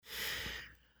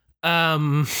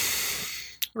Ryland,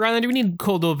 we need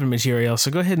cold open material,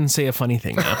 so go ahead and say a funny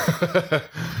thing now.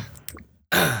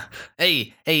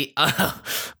 Hey,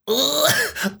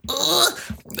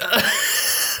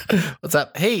 what's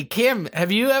up? Hey, Kim,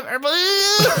 have you ever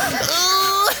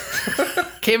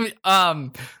Kim,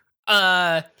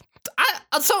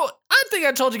 I think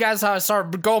I told you guys how I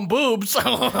started going boobs when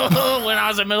I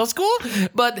was in middle school,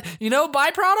 but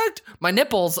byproduct, my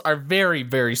nipples are very,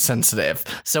 very sensitive.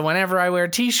 So whenever I wear a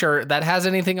t-shirt that has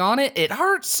anything on it, it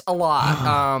hurts a lot.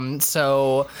 I'm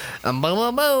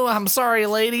sorry,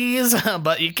 ladies,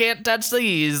 but you can't touch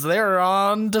these. They're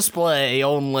on display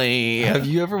only. Have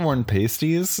you ever worn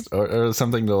pasties or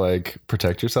something to like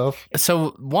protect yourself?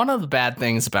 So one of the bad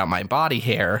things about my body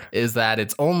hair is that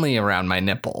it's only around my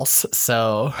nipples.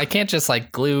 So I can't just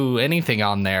like glue anything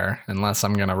on there unless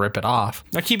I'm gonna rip it off.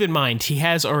 Now keep in mind, he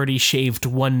has already shaved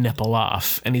one nipple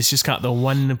off, and he's just got the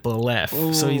one nipple left.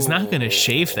 Ooh. So he's not gonna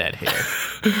shave that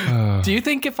hair. Do you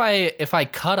think if I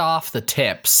cut off the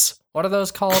tips, what are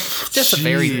those called? Just a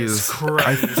very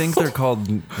I think they're called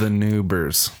the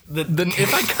noobers.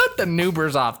 If I cut the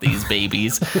noobers off these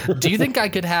babies, do you think I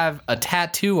could have a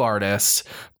tattoo artist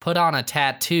put on a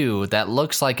tattoo that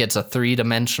looks like it's a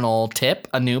 3-dimensional tip,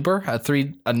 a new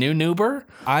noober?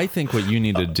 I think what you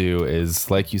need to do is,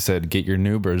 like you said, get your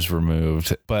noobers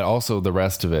removed, but also the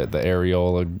rest of it, the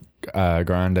areola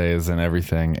grandes and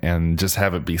everything, and just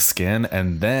have it be skin.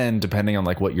 And then depending on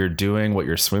like what you're doing, what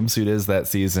your swimsuit is that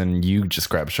season, you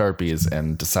just grab Sharpies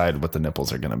and decide what the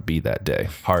nipples are going to be that day.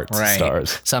 Hearts,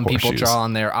 stars, Some people draw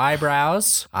on their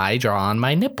eyebrows. I draw on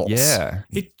my nipples. Yeah.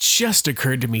 It just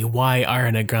occurred to me why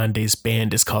Ariana Grande's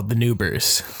band is called the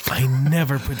Noobers. I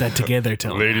never put that together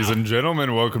till Ladies and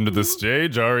gentlemen, welcome to the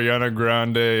stage, Ariana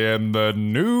Grande and the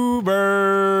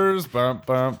Noobers. Bum,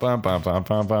 bum, bum, bum, bum,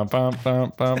 bum, bum, bum,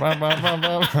 bum, bum, bum. Is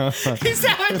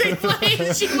that what they play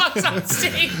as she walks on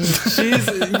stage?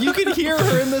 You can hear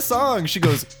her in the song. She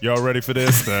goes, "Y'all ready for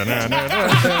this?"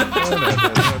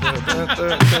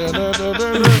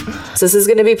 So this is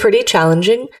going to be pretty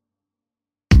challenging.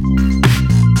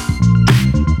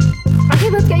 Okay,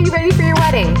 let's get you ready for your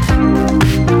wedding.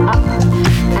 Up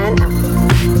and up.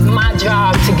 My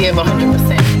job to give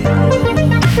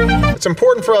 100%. It's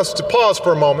important for us to pause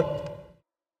for a moment.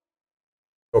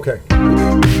 Okay.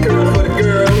 Girls for the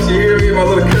girls, you hear me, my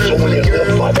little girls. So when you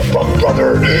live by the fuck,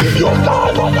 brother, you'll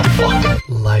die by the fuck.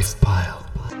 Life Pile.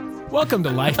 Welcome to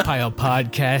Life Pile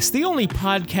Podcast, the only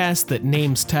podcast that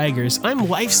names tigers. I'm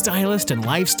lifestylist and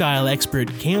lifestyle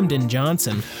expert Camden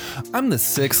Johnson. I'm the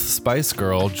 6th Spice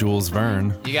Girl, Jules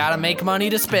Verne. You gotta make money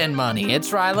to spend money.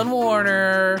 It's Ryland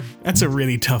Warner. That's a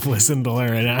really tough lesson to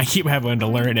learn, and I keep having to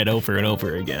learn it over and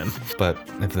over again. But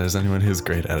if there's anyone who's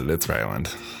great at it, it's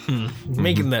Ryland.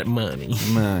 Making that money.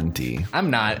 Monty. I'm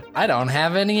not. I don't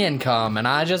have any income, and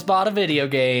I just bought a video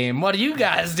game. What are you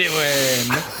guys doing?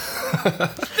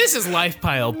 This is Life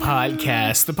Pile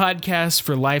Podcast, the podcast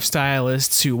for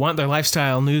lifestylists who want their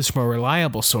lifestyle news from a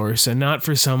reliable source and not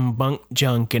for some bunk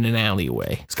junk in an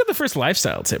alleyway. Let's get the first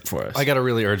lifestyle tip for us. I got a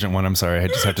really urgent one. I'm sorry. I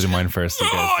just have to do mine first.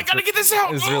 I gotta get this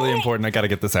out. It's really important. I gotta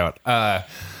get this out. I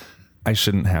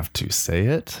shouldn't have to say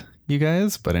it, you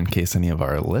guys, but in case any of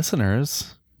our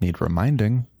listeners need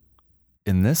reminding,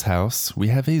 in this house, we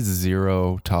have a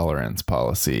 0 tolerance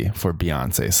policy for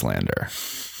Beyonce slander.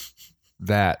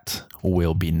 That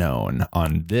will be known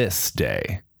on this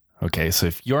day. Okay, so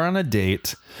if you're on a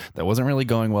date that wasn't really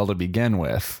going well to begin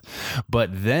with, but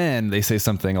then they say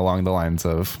something along the lines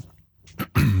of,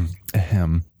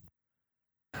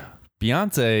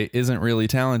 Beyonce isn't really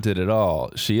talented at all.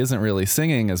 She isn't really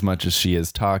singing as much as she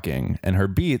is talking, and her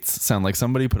beats sound like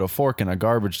somebody put a fork in a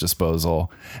garbage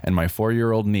disposal, and my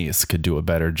 4-year-old niece could do a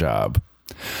better job.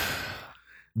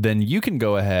 Then you can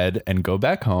go ahead and go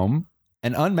back home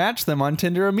and unmatch them on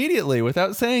Tinder immediately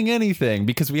without saying anything,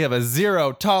 because we have a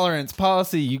 0 tolerance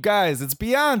policy. You guys, it's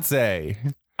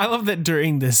Beyonce. I love that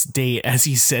during this date, as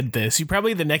he said this,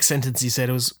 the next sentence he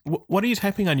said was, "What are you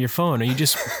typing on your phone? Are you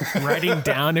just writing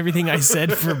down everything I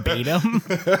said verbatim?"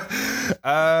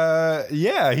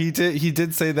 Yeah, he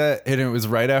did say that, and it was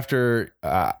right after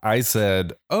I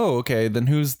said, "Oh, okay, then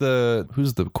who's the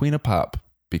queen of pop?"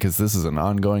 Because this is an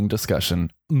ongoing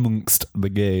discussion amongst the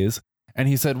gays. And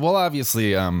he said, "Well,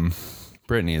 obviously,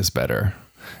 Britney is better."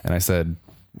 And I said,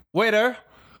 Waiter,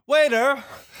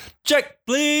 check,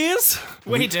 please.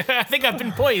 Wait, I think I've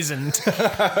been poisoned.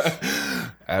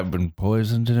 I've been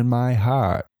poisoned in my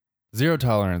heart. 0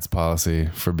 tolerance policy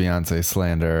for Beyonce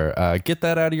slander. Get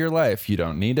that out of your life. You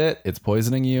don't need it. It's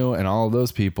poisoning you. And all of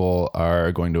those people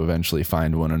are going to eventually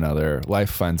find one another. Life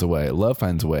finds a way. Love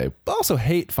finds a way. But also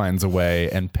hate finds a way,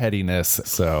 and pettiness.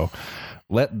 So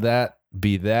let that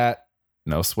Be that,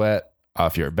 no sweat,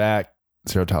 off your back,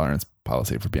 zero tolerance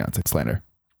policy for Beyonce slander.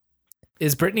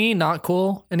 Is Britney not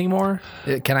cool anymore?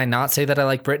 Can I not say that I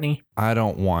like Britney? I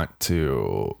don't want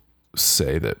to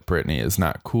say that Britney is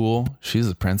not cool. She's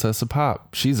a princess of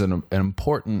pop. She's an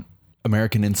important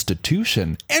American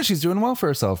institution, and she's doing well for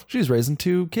herself. She's raising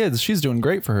 2 kids. She's doing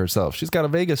great for herself. She's got a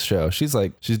Vegas show. She's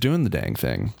doing the dang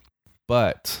thing.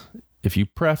 But if you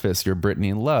preface your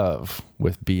Britney love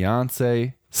with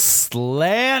Beyonce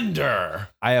slander,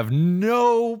 I have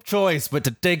no choice but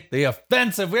to take the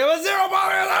offensive. We have a 0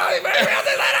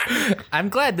 Beyonce. I'm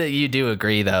glad that you do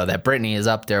agree, though, that Britney is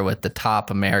up there with the top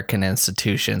American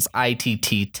institutions.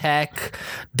 ITT Tech,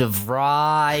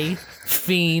 DeVry,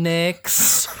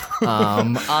 Phoenix,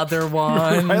 other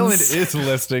ones. Ryland is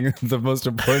listing the most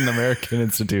important American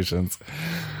institutions.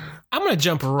 I'm going to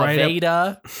jump right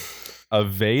up.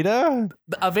 Aveda?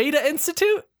 Aveda?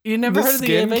 Institute? You never heard of the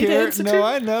Aveda Institute? No,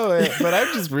 I know it, but I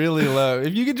just really love,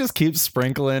 if you could just keep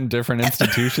sprinkling different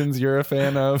institutions you're a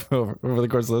fan of over the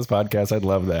course of this podcast, I'd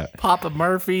love that. Papa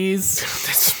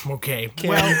Murphy's. Okay.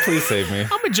 Well, please save me. I'm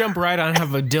going to jump right on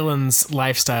have a Dylan's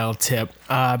lifestyle tip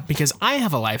because I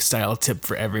have a lifestyle tip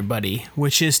for everybody,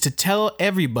 which is to tell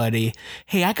everybody,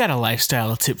 hey, I got a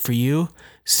lifestyle tip for you.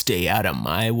 Stay out of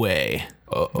my way.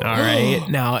 All right.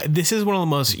 Now, this is one of the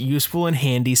most useful and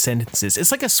handy sentences.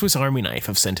 It's like a Swiss Army knife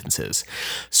of sentences.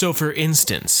 So, for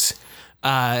instance,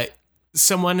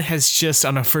 someone has just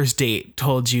on a first date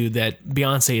told you that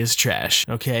Beyonce is trash.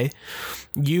 Okay.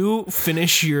 You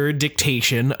finish your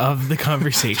dictation of the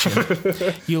conversation.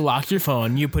 You lock your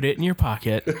phone. You put it in your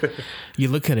pocket. You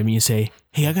look at him and you say,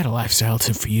 hey, I got a lifestyle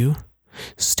tip for you.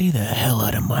 Stay the hell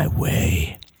out of my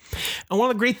way. And one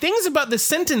of the great things about this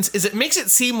sentence is it makes it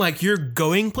seem like you're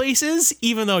going places,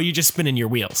 even though you're just spinning your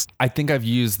wheels. I think I've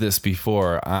used this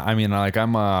before. I mean, like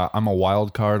I'm a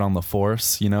wild card on the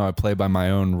force. You know, I play by my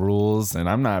own rules, and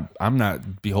I'm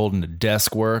not beholden to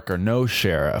desk work or no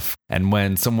sheriff. And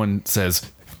when someone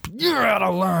says, "You're out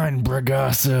of line,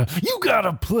 Bragassa. You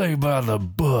gotta play by the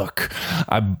book,"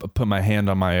 I put my hand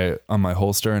on my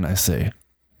holster and I say,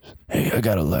 "Hey, I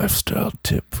got a lifestyle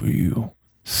tip for you.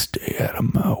 Stay out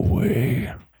of my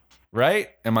way." Right?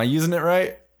 Am I using it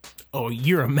right? Oh,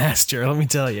 you're a master, let me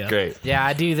tell you. Great. Yeah,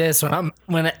 I do this when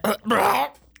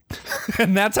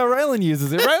And that's how Ryland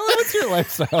uses it. Ryland, what's your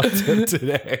lifestyle tip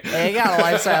today? Hey, I got a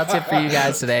lifestyle tip for you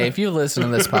guys today. If you listen to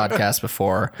this podcast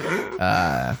before,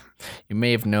 you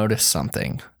may have noticed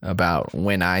something about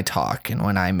when I talk and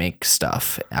when I make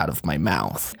stuff out of my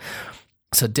mouth.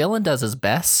 So Dylan does his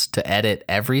best to edit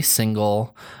every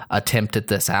single attempt at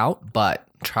this out, but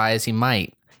try as he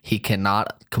might, he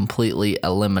cannot completely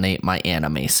eliminate my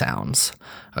anime sounds.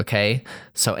 Okay?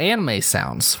 So anime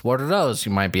sounds, what are those,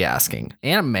 you might be asking?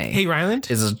 Anime. Hey, Ryland?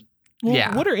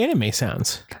 What are anime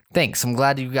sounds? Thanks. I'm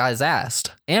glad you guys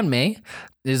asked. Anime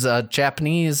is a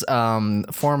Japanese form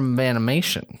of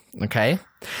animation, okay?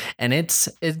 And it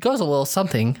goes a little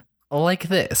something like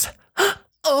this.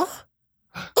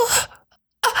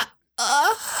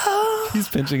 He's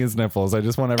pinching his nipples. I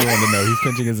just want everyone to know he's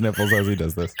pinching his nipples as he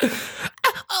does this.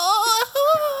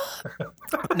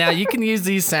 Now, you can use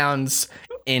these sounds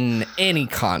in any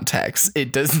context.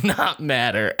 It does not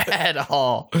matter at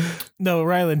all. No,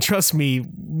 Ryland, trust me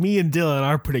and Dylan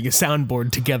are putting a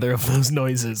soundboard together of those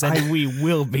noises, and we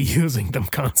will be using them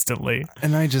constantly.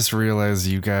 And I just realized,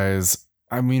 you guys,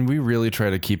 I mean, we really try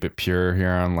to keep it pure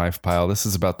here on LifePile. This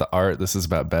is about the art. This is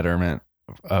about betterment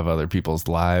of other people's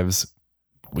lives.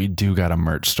 We do got a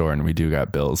merch store and we do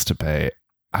got bills to pay.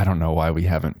 I don't know why we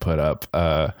haven't put up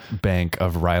a bank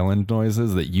of Ryland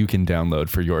noises that you can download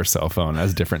for your cell phone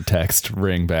as different text,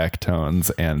 ringback tones,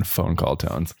 and phone call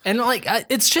tones. And like,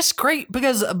 it's just great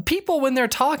because people, when they're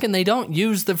talking, they don't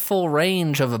use the full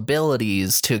range of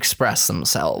abilities to express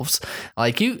themselves.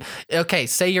 Like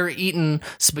say you're eating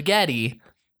spaghetti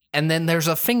and then there's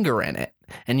a finger in it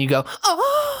and you go,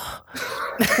 oh.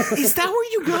 Is that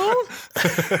where you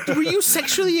go? Were you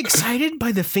sexually excited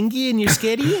by the fingy in your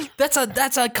sketty?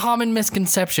 That's a common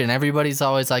misconception. Everybody's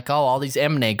always like, oh, all these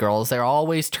M&A girls, they're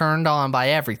always turned on by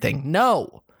everything.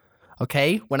 No.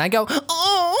 Okay? When I go,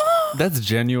 oh. That's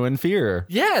genuine fear.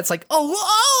 Yeah, it's like,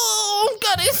 oh,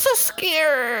 God, I'm so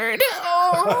scared.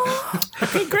 Oh.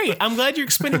 Okay, great. I'm glad you're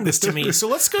explaining this to me. So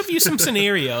let's give you some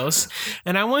scenarios,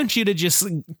 and I want you to just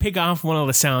pick off one of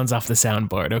the sounds off the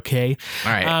soundboard, okay?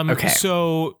 All right, okay.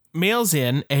 So mail's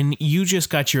in, and you just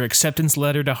got your acceptance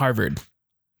letter to Harvard.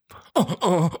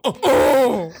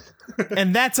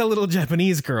 And that's a little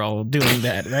Japanese girl doing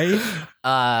that,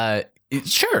 right?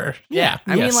 Sure. Yeah.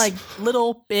 I mean, like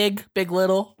little, big,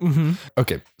 little.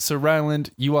 Okay, so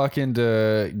Ryland, you walk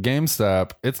into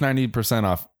GameStop, it's 90%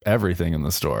 off everything in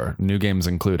the store, new games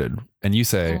included. And you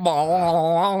say,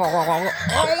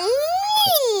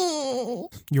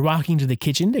 You're walking to the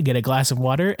kitchen to get a glass of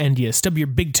water, and you stub your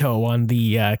big toe on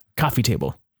the coffee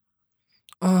table.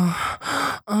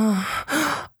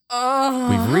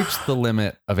 we've reached the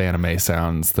limit of anime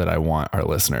sounds that I want our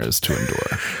listeners to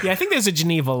endure. Yeah, I think there's a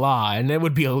Geneva law, and it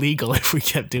would be illegal if we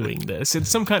kept doing this. It's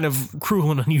some kind of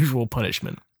cruel and unusual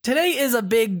punishment. Today is a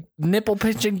big nipple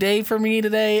pinching day for me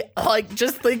today. Like,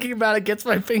 just thinking about it gets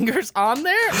my fingers on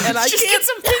there, and I Just can't. get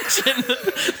some pinching.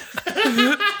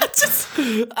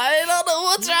 I don't know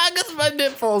what's wrong with my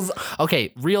nipples.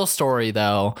 Okay, real story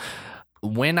though.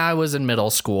 When I was in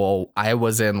middle school, I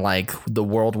was in like the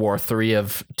World War III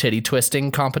of titty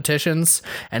twisting competitions,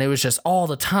 and it was just all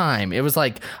the time. It was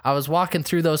like I was walking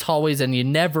through those hallways, and you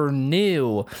never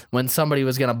knew when somebody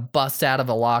was going to bust out of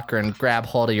a locker and grab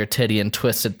hold of your titty and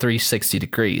twist it 360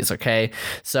 degrees, okay?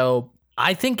 So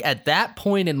I think at that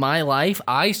point in my life,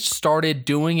 I started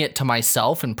doing it to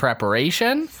myself in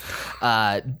preparation.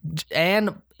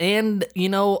 And you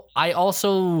know, I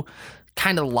also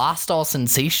kind of lost all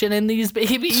sensation in these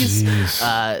babies.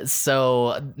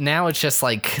 So now it's just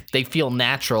like they feel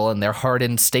natural in their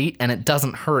hardened state, and it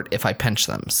doesn't hurt if I pinch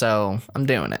them. So I'm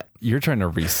doing it. You're trying to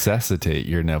resuscitate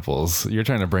your nipples. You're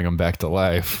trying to bring them back to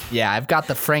life. Yeah, I've got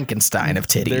the Frankenstein of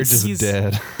titties. They're just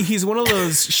dead. He's one of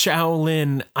those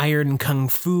Shaolin iron kung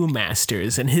fu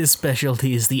masters, and his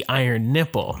specialty is the iron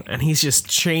nipple, and he's just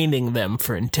training them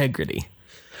for integrity.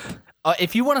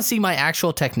 If you want to see my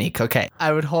actual technique, okay,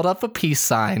 I would hold up a peace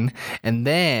sign, and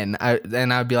then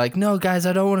I'd be like, "No, guys,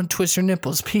 I don't want to twist your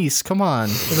nipples. Peace, come on,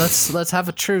 let's have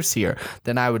a truce here."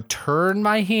 Then I would turn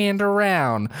my hand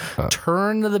around,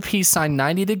 turn the peace sign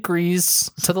 90 degrees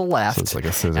to the left, So it's like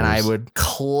a scissors. and I would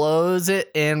close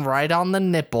it in right on the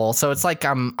nipple. So it's like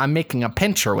I'm making a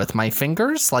pincher with my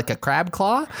fingers, like a crab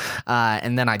claw,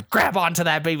 and then I'd grab onto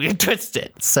that baby and twist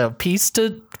it. So piece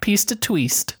to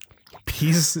twist.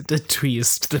 Piece de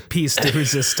twist, the piece de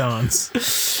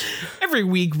resistance. Every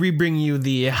week, we bring you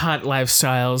the hot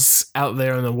lifestyles out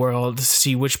there in the world to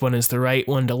see which one is the right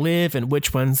one to live and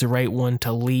which one's the right one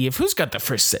to leave. Who's got the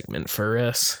first segment for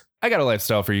us? I got a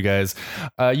lifestyle for you guys.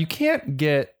 You can't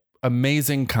get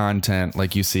amazing content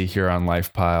like you see here on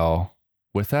LifePile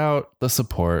without the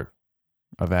support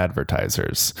of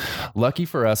advertisers. Lucky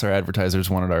for us, our advertisers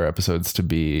wanted our episodes to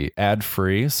be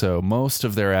ad-free, so most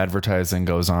of their advertising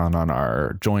goes on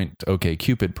our joint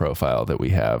OkCupid profile that we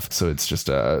have, so it's just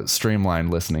a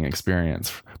streamlined listening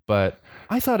experience. But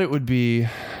I thought it would be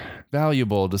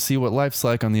valuable to see what life's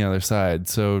like on the other side,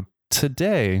 so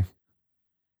today,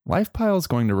 LifePile is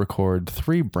going to record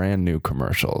 3 brand new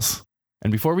commercials.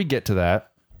 And before we get to that,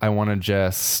 I want to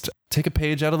just take a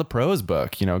page out of the pros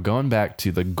book, you know, going back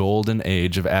to the golden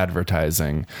age of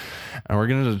advertising. And we're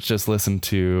going to just listen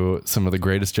to some of the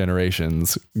greatest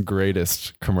generation's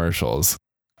greatest commercials.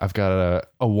 I've got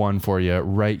a one for you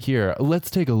right here.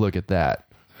 Let's take a look at that.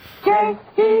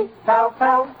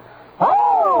 J-E-L-L.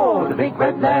 Oh, the big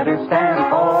red letters stand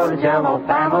for the Jell-O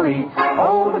family.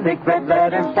 Oh, the big red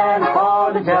letters stand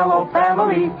for the Jell-O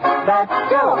family. That's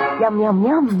Jell-O. Yum, yum,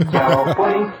 yum. Jell-O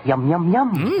pudding. Yum, yum,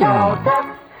 yum.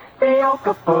 Jell-O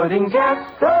tapioca pudding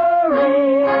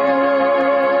Jack-Story.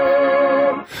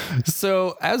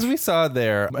 So as we saw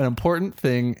there, an important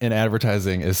thing in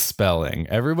advertising is spelling.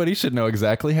 Everybody should know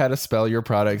exactly how to spell your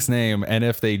product's name. And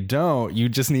if they don't, you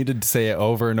just need to say it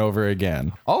over and over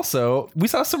again. Also, we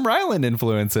saw some Ryland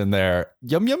influence in there.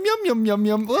 Yum, yum, yum, yum, yum,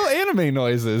 yum. Little anime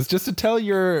noises just to tell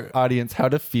your audience how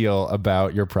to feel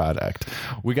about your product.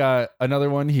 We got another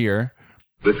one here.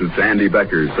 This is Sandy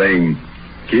Becker saying,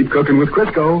 keep cooking with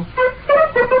Crisco.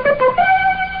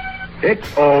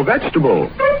 It's all vegetable.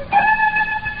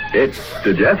 It's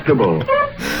digestible.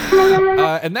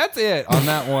 And that's it on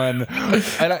that one.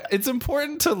 And it's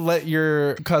important to let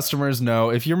your customers know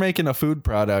if you're making a food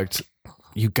product,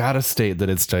 you got to state that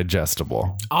it's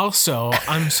digestible. Also,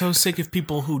 I'm so sick of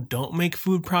people who don't make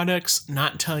food products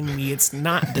not telling me it's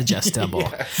not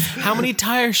digestible. How many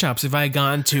tire shops have I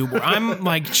gone to where I'm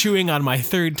like chewing on my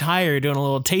 3rd tire doing a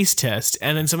little taste test,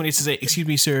 and then somebody says, "Excuse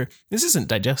me, sir, this isn't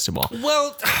digestible."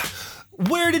 Well,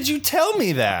 where did you tell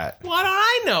me that? Why don't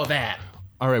I know that?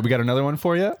 All right, we got another one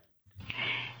for you.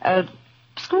 A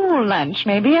school lunch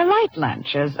may be a light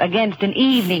lunch as against an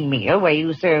evening meal where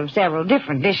you serve several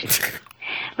different dishes.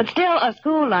 But still, a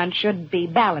school lunch should be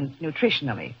balanced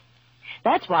nutritionally.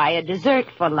 That's why a dessert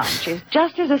for lunch is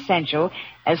just as essential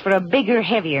as for a bigger,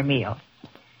 heavier meal.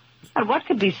 And what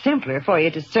could be simpler for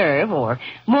you to serve or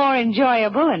more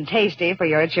enjoyable and tasty for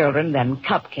your children than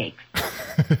cupcakes?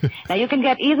 Now, you can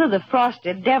get either the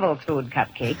frosted devil's food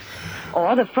cupcakes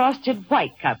or the frosted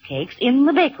white cupcakes in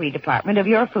the bakery department of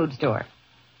your food store.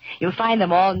 You'll find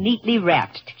them all neatly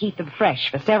wrapped to keep them fresh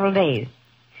for several days.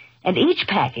 And each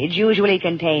package usually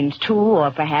contains 2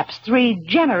 or perhaps 3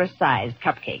 generous-sized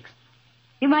cupcakes.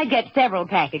 You might get several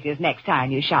packages next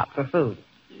time you shop for food.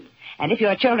 And if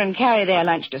your children carry their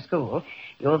lunch to school,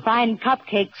 you'll find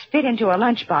cupcakes fit into a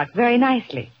lunchbox very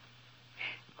nicely.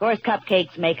 Of course,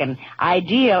 cupcakes make an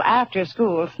ideal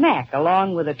after-school snack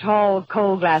along with a tall,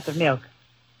 cold glass of milk.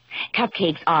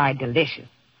 Cupcakes are delicious.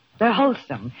 They're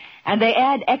wholesome, and they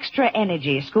add extra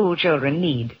energy school children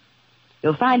need.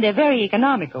 You'll find they're very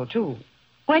economical, too.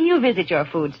 When you visit your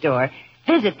food store,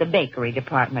 visit the bakery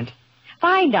department.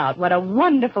 Find out what a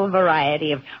wonderful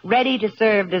variety of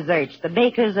ready-to-serve desserts the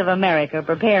bakers of America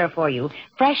prepare for you,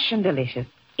 fresh and delicious,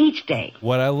 each day.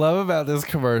 What I love about this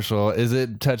commercial is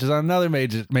it touches on another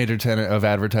major tenet of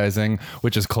advertising,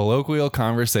 which is colloquial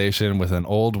conversation with an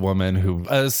old woman who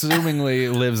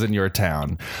assumingly lives in your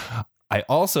town. I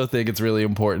also think it's really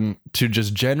important to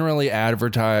just generally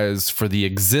advertise for the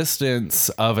existence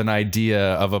of an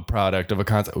idea, of a product, of a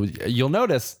concept. You'll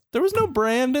notice there was no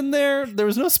brand in there. There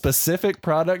was no specific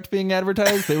product being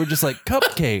advertised. They were just like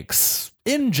cupcakes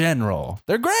in general.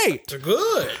 They're great. They're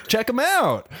good. Check them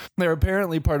out. They're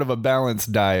apparently part of a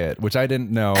balanced diet, which I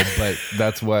didn't know, but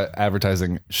that's what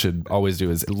advertising should always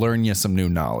do, is learn you some new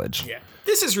knowledge. Yeah.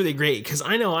 This is really great because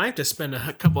I know I have to spend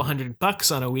a couple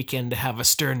 $100 on a weekend to have a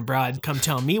stern broad come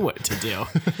tell me what to do.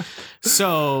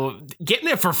 So getting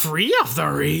it for free off the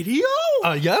radio?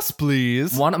 Yes,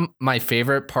 please. One of my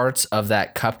favorite parts of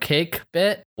that cupcake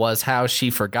bit was how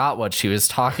she forgot what she was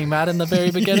talking about in the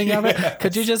very beginning of it.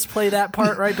 Could you just play that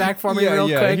part right back for me real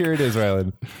quick? Here it is,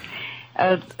 Rylan.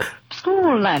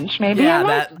 School lunch, maybe.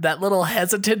 Yeah, that little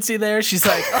hesitancy there. She's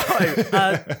like,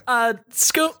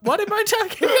 school, what am I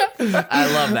talking about?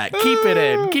 I love that.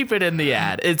 Keep it in the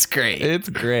ad. It's great. It's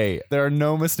great. There are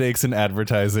no mistakes in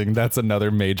advertising. That's another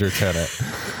major tenet.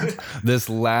 This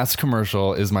last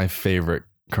commercial is my favorite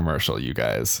commercial, you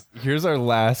guys. Here's our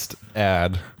last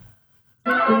ad.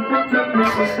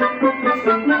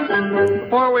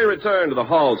 Before we return to the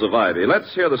halls of Ivy,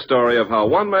 let's hear the story of how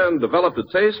one man developed a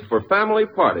taste for family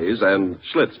parties and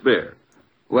Schlitz beer.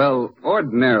 Well,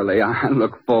 ordinarily, I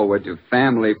look forward to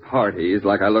family parties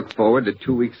like I look forward to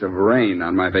 2 weeks of rain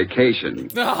on my vacation.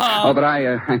 Oh, but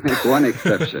I make one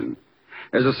exception.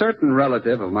 There's a certain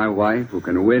relative of my wife who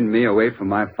can win me away from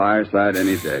my fireside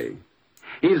any day.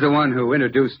 He's the one who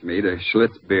introduced me to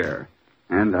Schlitz beer,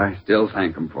 and I still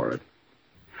thank him for it.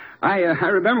 I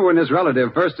remember when this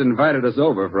relative first invited us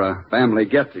over for a family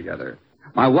get-together.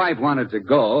 My wife wanted to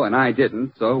go, and I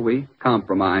didn't, so we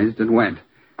compromised and went.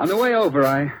 On the way over,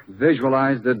 I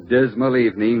visualized a dismal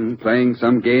evening playing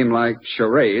some game like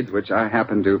charades, which I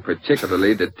happen to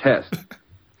particularly detest.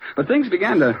 But things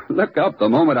began to look up the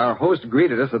moment our host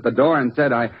greeted us at the door and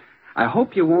said, I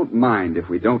hope you won't mind if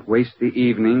we don't waste the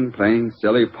evening playing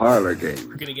silly parlor games.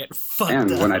 We're going to get fucked And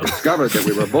when I discovered that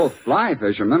we were both fly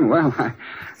fishermen, well,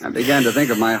 I began to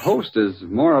think of my host as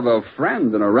more of a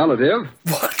friend than a relative.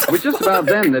 It was just about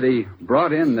then that he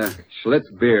brought in the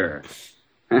Schlitz beer.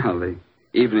 Well, the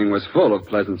evening was full of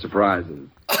pleasant surprises.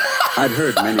 I'd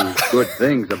heard many good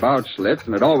things about Schlitz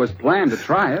and had always planned to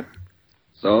try it.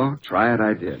 So try it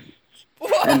I did.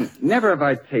 And never have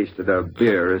I tasted a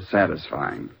beer as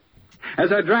satisfying.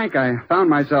 As I drank, I found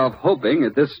myself hoping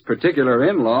that this particular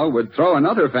in-law would throw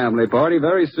another family party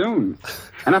very soon.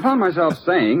 And I found myself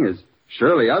saying, as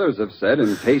surely others have said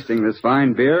in tasting this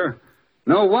fine beer,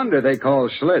 no wonder they call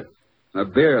Schlitz a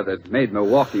beer that made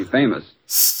Milwaukee famous.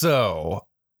 So,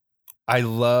 I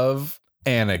love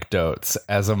anecdotes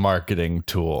as a marketing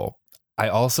tool. I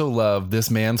also love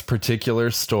this man's particular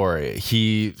story.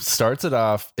 He starts it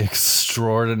off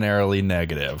extraordinarily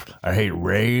negative. I hate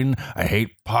rain. I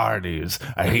hate parties.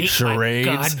 I hate charades.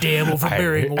 My goddamn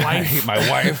overbearing wife. I hate my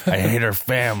wife. I hate her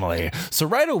family. So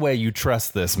right away you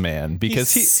trust this man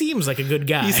because he seems like a good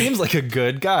guy. He seems like a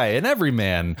good guy, an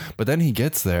everyman. But then he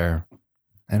gets there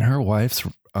and her wife's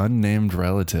unnamed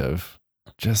relative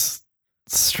just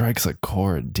strikes a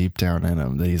chord deep down in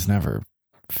him that he's never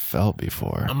felt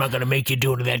before. I'm not gonna make you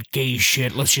do any of that gay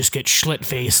shit. Let's just get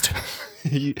schlit-faced.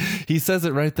 He says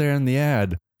it right there in the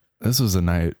ad. This was a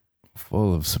night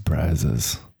full of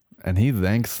surprises, and he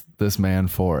thanks this man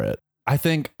for it. I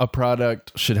think a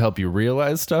product should help you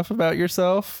realize stuff about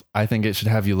yourself. I think it should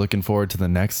have you looking forward to the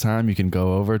next time you can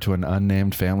go over to an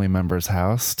unnamed family member's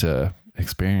house to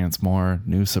experience more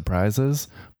new surprises,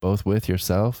 both with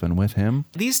yourself and with him.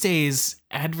 These days,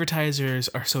 advertisers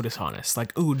are so dishonest.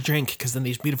 Like, ooh, drink, because then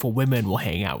these beautiful women will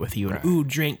hang out with you. And ooh,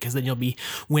 drink, because then you'll be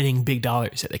winning big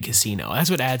dollars at the casino.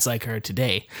 That's what ads like are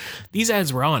today. These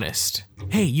ads were honest.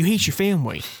 Hey, you hate your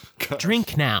family.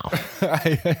 Drink now.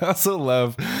 I also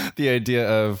love the idea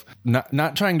of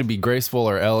not trying to be graceful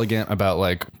or elegant about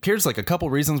like, here's like a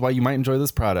couple reasons why you might enjoy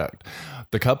this product.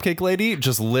 The cupcake lady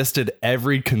just listed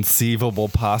every conceivable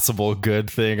possible good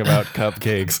thing about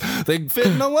cupcakes. They fit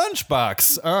in a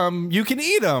lunchbox. You can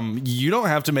eat them. You don't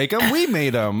have to make them. We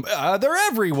made them. They're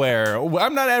everywhere.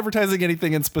 I'm not advertising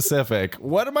anything in specific.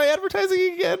 What am I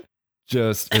advertising again?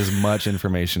 Just as much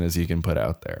information as you can put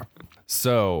out there.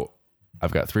 So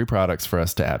I've got 3 products for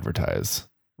us to advertise.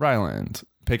 Ryland,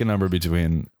 pick a number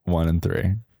between 1 and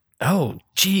 3. Oh,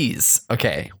 geez.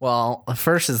 Okay. Well,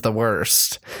 first is the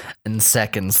worst and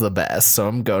second's the best. So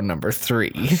I'm going number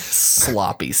 3.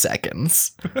 Sloppy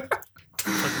seconds. What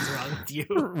is wrong with you?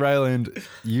 Ryland,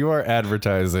 you are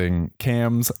advertising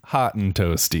Cam's Hot and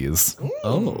Toasties.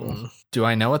 Oh. Do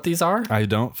I know what these are? I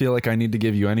don't feel like I need to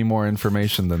give you any more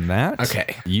information than that.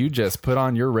 Okay. You just put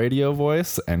on your radio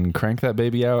voice and crank that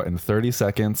baby out in 30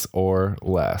 seconds or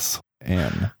less.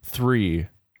 In 3,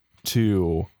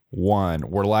 2, 1.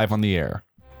 We're live on the air.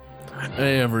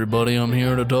 Hey, everybody. I'm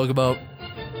here to talk about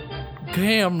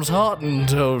Cam's Hot and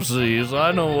Toasties.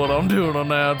 I know what I'm doing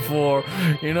an ad for.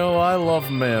 You know, I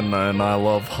love men and I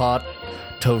love hot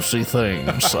toasty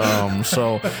things.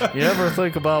 So you ever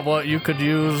think about what you could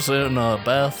use in a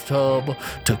bathtub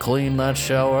to clean that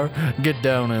shower? Get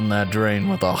down in that drain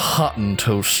with a hot and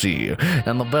toasty.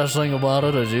 And the best thing about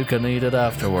it is you can eat it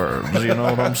afterwards. You know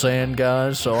what I'm saying,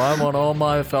 guys? So I want all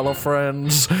my fellow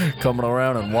friends coming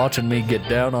around and watching me get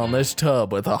down on this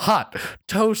tub with a hot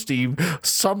toasty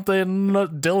something.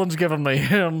 Dylan's giving me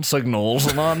hand signals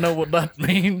and I know what that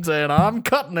means and I'm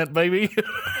cutting it, baby.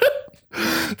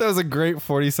 That was a great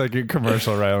 40-second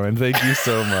commercial, Ryland. Thank you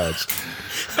so much.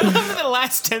 I love the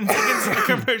last 10 seconds of the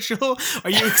commercial. Are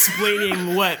you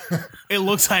explaining what it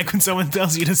looks like when someone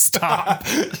tells you to stop?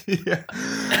 Yeah.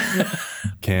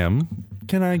 Cam,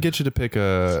 can I get you to pick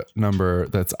a number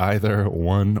that's either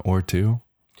 1 or 2?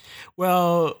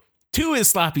 Well, 2 is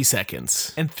sloppy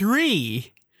seconds, and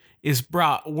 3 is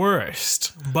brought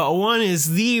worst, but 1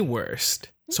 is the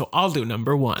worst. So I'll do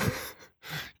number 1.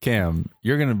 Cam,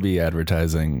 you're going to be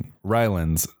advertising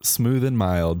Ryland's Smooth and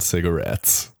Mild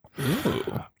cigarettes.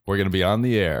 Ooh. We're going to be on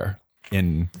the air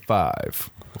in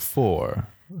 5, 4,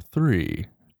 3,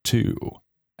 2,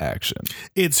 action.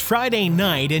 It's Friday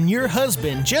night and your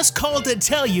husband just called to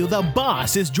tell you the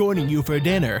boss is joining you for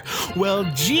dinner. Well,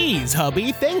 geez,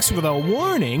 hubby, thanks for the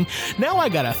warning. Now I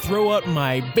gotta throw out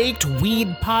my baked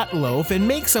weed pot loaf and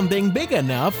make something big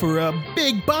enough for a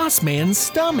big boss man's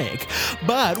stomach.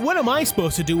 But what am I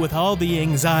supposed to do with all the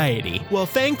anxiety? Well,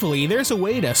 thankfully, there's a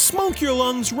way to smoke your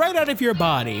lungs right out of your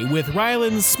body with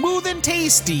Ryland's Smooth and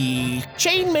Tasty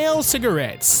Chainmail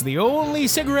Cigarettes, the only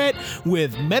cigarette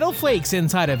with metal flakes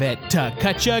inside of it to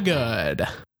cut you good.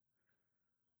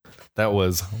 That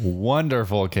was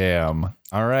wonderful, Cam.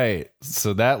 All right,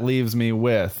 so that leaves me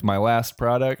with my last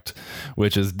product,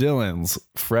 which is Dylan's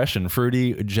Fresh and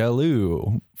Fruity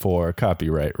Jello for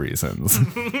copyright reasons.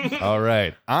 All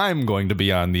right, I'm going to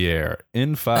be on the air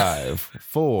in 5,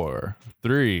 4,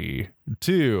 3,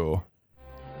 2.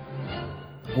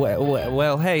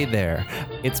 Well, hey there.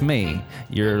 It's me,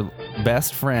 your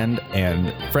best friend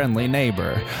and friendly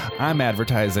neighbor. I'm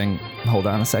advertising... Hold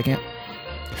on a second.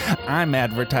 I'm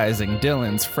advertising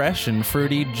Dylan's Fresh and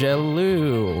Fruity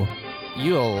Jello.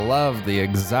 You'll love the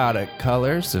exotic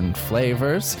colors and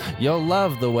flavors. You'll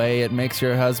love the way it makes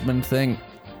your husband think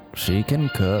she can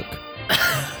cook.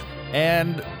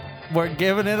 And we're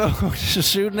giving it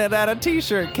shooting it out of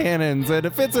t-shirt cannons, and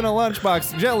it fits in a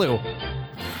lunchbox. Jello.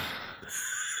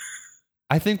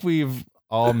 I think we've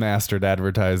all mastered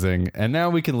advertising, and now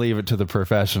we can leave it to the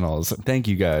professionals. Thank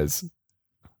you, guys.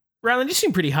 Ryland, you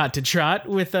seem pretty hot to trot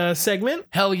with a segment.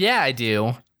 Hell yeah, I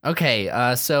do. Okay,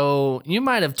 so you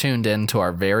might have tuned in to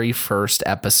our very first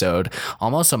episode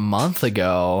almost a month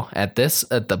ago at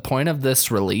the point of this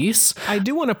release. I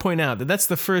do want to point out that that's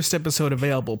the first episode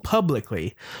available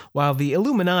publicly, while the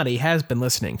Illuminati has been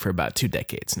listening for about 2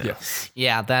 decades now. Yes.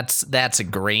 Yeah, that's a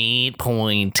great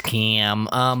point, Cam.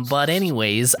 But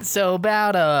anyways, so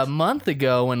about a month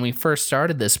ago when we first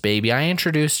started this baby, I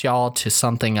introduced y'all to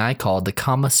something I called the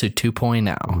Kama Sutra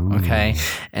 2.0, okay?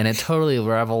 And it totally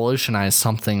revolutionized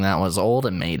something something that was old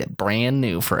and made it brand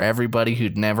new for everybody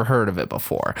who'd never heard of it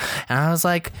before. And I was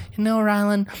like, you know,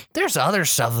 Rylan, there's other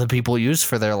stuff that people use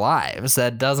for their lives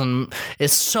that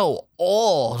is so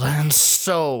old and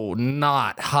so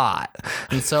not hot.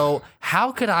 And so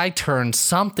how could I turn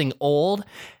something old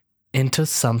into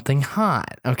something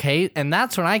hot? Okay. And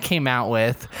that's when I came out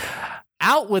with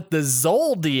the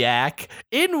Zoldiac,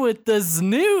 in with the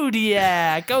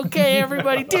Znudiac. Okay,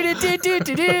 everybody.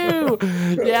 Do.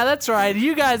 Yeah, that's right.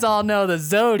 You guys all know the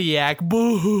Zodiac.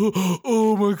 Boo.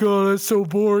 Oh my God, that's so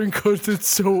boring because it's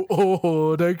so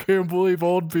old. I can't believe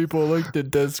old people looked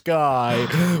at the sky.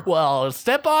 Well,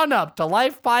 step on up to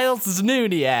Life Pile's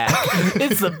Znudiac.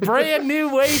 It's a brand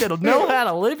new way to know how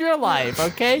to live your life,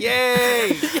 okay? Yay!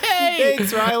 Yay!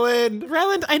 Thanks, Ryland.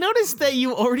 Ryland, I noticed that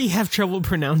you already have trouble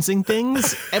pronouncing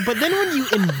things, but then when you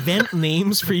invent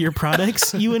names for your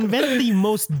products, you invent the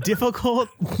most difficult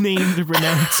name to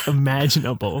pronounce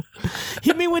imaginable.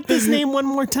 Hit me with this name one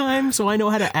more time so I know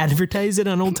how to advertise it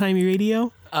on old-timey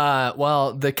radio.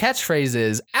 Well, the catchphrase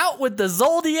is, out with the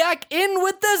Zoldiac, in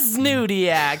with the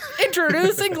Znudiac.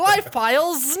 Introducing Life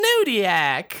Pile's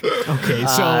Znudiac. Okay,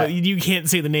 so you can't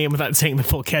say the name without saying the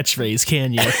full catchphrase,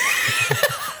 can you?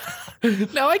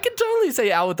 No, I can totally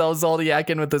say out with the Zoldiac,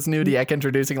 in with the Znudiac,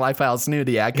 introducing Life Pile's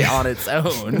Znudiac on its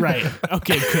own. Right.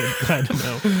 Okay, good. Glad to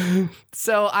know.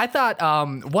 So I thought,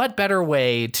 what better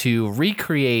way to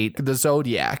recreate the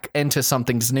Zodiac into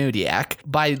something Znudiac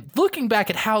by looking back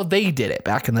at how they did it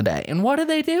back in the day. And what did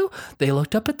they do? They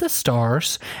looked up at the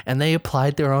stars and they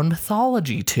applied their own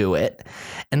mythology to it.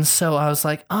 And so I was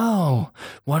like, oh,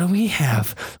 what do we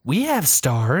have? We have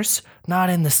stars, not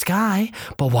in the sky,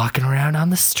 but walking around on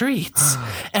the streets.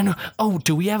 And, oh,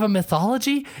 do we have a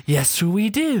mythology? Yes, we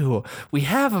do. We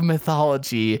have a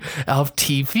mythology of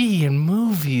TV and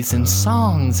movies and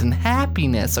songs and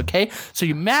happiness, okay? So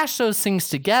you mash those things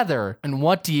together, and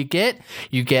what do you get?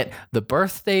 You get the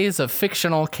birthdays of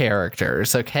fictional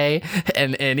characters, okay?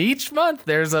 And each month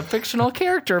there's a fictional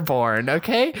character born,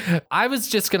 okay? I was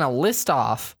just gonna list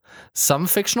off some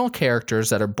fictional characters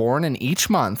that are born in each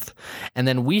month, and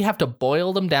then we have to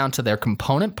boil them down to their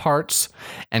component parts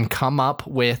and come up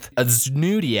with a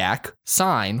Znudiac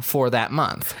sign for that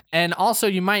month. And also,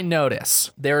 you might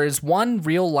notice there is one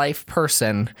real life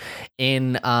person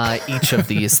in each of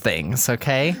these things,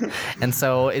 okay? And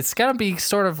so it's gonna be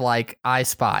sort of like I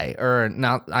Spy, or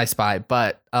not I Spy,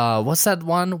 but what's that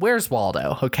one? Where's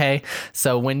Waldo? Okay,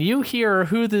 so when you hear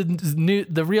who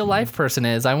the real life person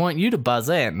is, I want you to buzz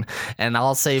in, and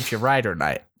I'll say if you're right or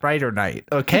not.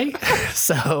 Okay?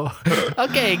 So,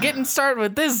 okay, getting started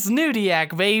with this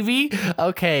Znudiac, baby.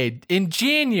 Okay, in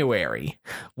January,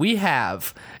 we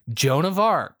have Joan of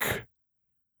Arc.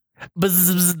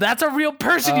 That's a real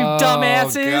person, you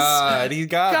dumbasses. Oh, God, he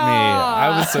got me.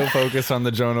 I was so focused on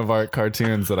the Joan of Arc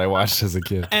cartoons that I watched as a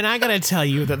kid. And I gotta tell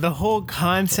you that the whole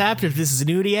concept of this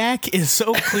Znudiac is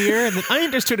so clear that I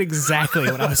understood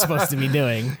exactly what I was supposed to be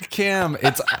doing. Cam,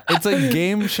 it's a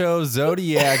game show,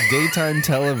 Zodiac, daytime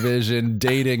television,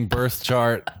 dating birth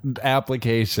chart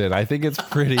application. I think it's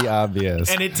pretty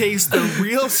obvious. And it takes the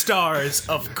real stars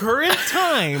of current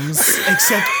times,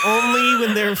 except only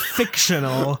when they're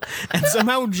fictional. And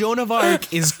somehow Joan of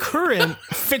Arc is current,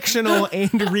 fictional,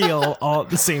 and real all at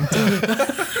the same time.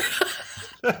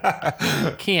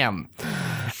 Cam,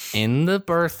 in the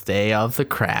birthday of the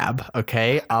crab,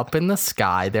 okay, up in the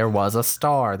sky, there was a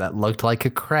star that looked like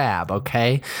a crab,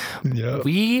 okay? Yep,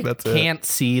 we can't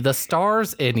see the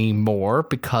stars anymore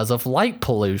because of light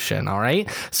pollution, all right?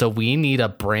 So we need a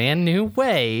brand new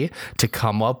way to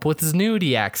come up with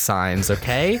Znudiac signs,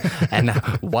 okay? And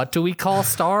what do we call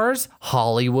stars?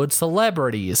 Hollywood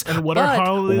celebrities. And what are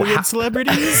Hollywood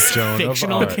celebrities?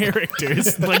 Fictional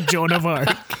characters like Joan of Arc.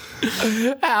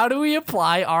 How do we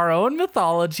apply our own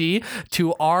mythology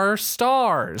to our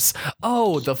stars?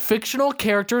 Oh, the fictional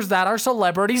characters that our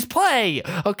celebrities play.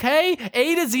 Okay?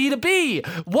 A to Z to B.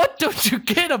 What don't you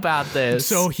get about this?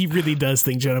 So he really does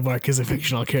think Joan of Arc is a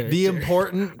fictional character. The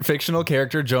important fictional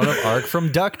character Joan of Arc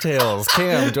from DuckTales.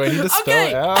 Cam, do I need to spell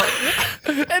it out?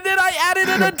 And then I added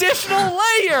an additional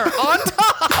layer on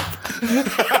top.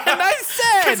 And I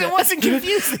said... Because it wasn't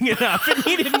confusing enough. It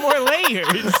needed more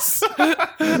layers.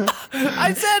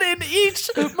 I said in each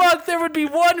month there would be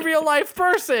one real life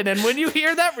person, and when you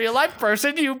hear that real life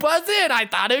person, you buzz in. I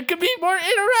thought it could be more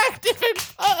interactive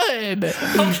and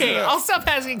fun. Okay, I'll stop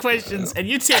asking questions and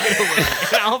you take it away.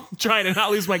 And I'll try to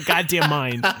not lose my goddamn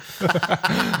mind.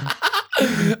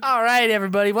 All right,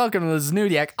 everybody, welcome to the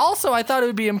Zodiac. Also, I thought it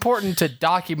would be important to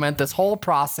document this whole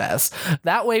process.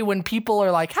 That way, when people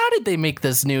are like, how did they make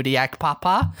the Zodiac,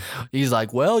 Papa? He's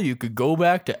like, well, you could go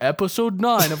back to episode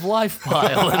 9 of Life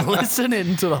Pile and listen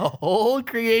into the whole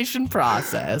creation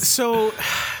process. So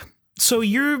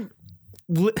you're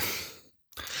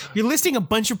listing a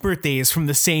bunch of birthdays from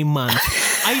the same month.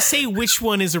 I say which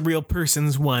one is a real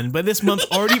person's one, but this month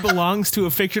already belongs to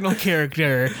a fictional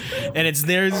character, and it's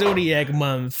their Zodiac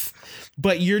month.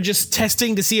 But you're just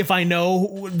testing to see if I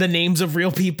know the names of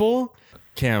real people?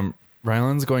 Cam,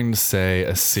 Ryland's going to say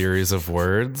a series of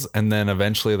words, and then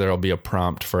eventually there'll be a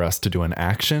prompt for us to do an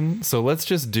action. So let's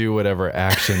just do whatever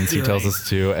actions he tells us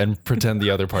to and pretend the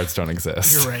other parts don't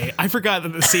exist. You're right. I forgot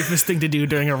that the safest thing to do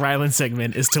during a Ryland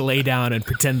segment is to lay down and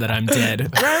pretend that I'm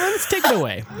dead. Ryland, take it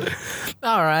away.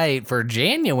 All right, for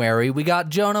January, we got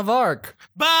Joan of Arc.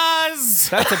 Buzz!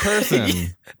 That's a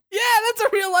person. Yeah, that's a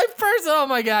real life person. Oh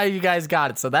my God, you guys got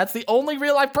it. So that's the only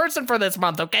real life person for this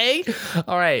month, okay?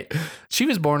 All right. She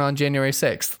was born on January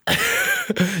 6th.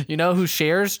 You know who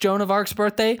shares Joan of Arc's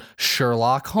birthday?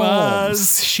 Sherlock Holmes.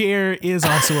 Buzz, Cher is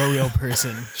also a real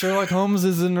person. Sherlock Holmes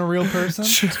isn't a real person?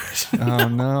 Oh,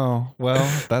 no. Well,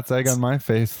 that's egg on my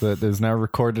face that is now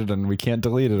recorded and we can't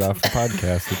delete it off the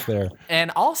podcast. It's there.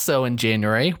 And also in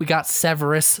January, we got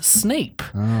Severus Snape.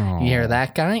 Oh. You hear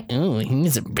that guy? Ooh,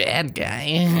 he's a bad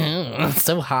guy.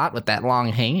 So hot with that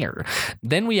long hair.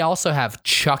 Then we also have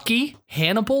Chucky,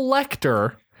 Hannibal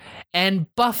Lecter,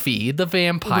 and Buffy the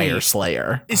Vampire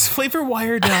Slayer. Is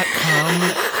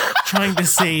FlavorWire.com trying to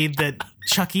say that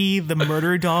Chucky the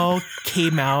murder doll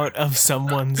came out of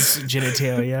someone's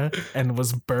genitalia and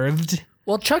was birthed?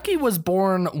 Well, Chucky was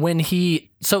born when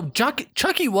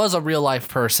Chucky was a real life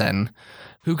person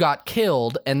who got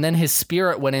killed, and then his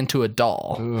spirit went into a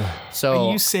doll. Ugh. So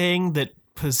are you saying that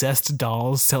possessed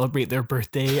dolls celebrate their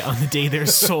birthday on the day their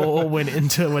soul went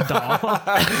into a doll?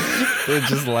 They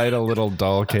just light a little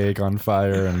doll cake on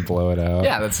fire and blow it out.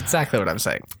 Yeah, that's exactly what I'm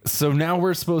saying. So now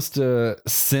we're supposed to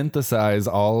synthesize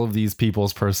all of these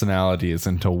people's personalities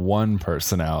into one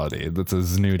personality that's a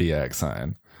zodiac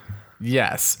sign.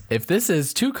 Yes. If this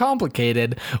is too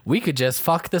complicated, we could just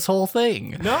fuck this whole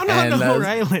thing. No,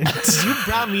 Ryland. You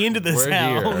brought me into this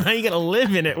hell. Here. Now you gotta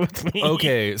live in it with me.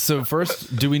 Okay, so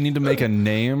first, do we need to make a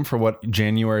name for what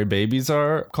January babies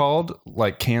are called?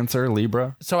 Like Cancer,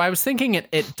 Libra? So I was thinking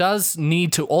it does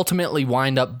need to ultimately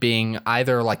wind up being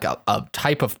either like a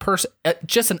type of person,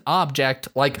 just an object,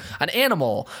 like an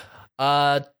animal,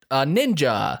 a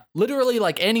ninja, literally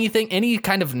like anything, any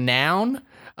kind of noun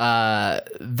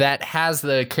that has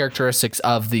the characteristics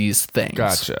of these things.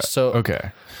 Gotcha. So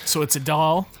okay. So it's a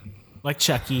doll, like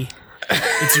Chucky.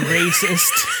 It's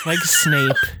racist, like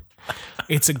Snape.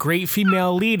 It's a great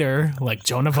female leader, like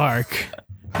Joan of Arc.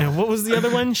 And what was the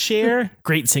other one? Cher?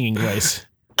 Great singing voice.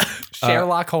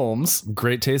 Sherlock Holmes.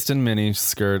 Great taste in mini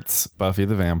skirts, Buffy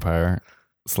the Vampire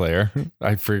Slayer.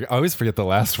 I always forget the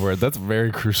last word. That's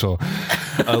very crucial.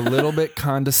 A little bit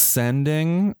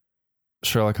condescending,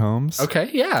 Sherlock Holmes.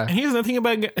 Okay, yeah. And here's the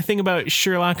thing about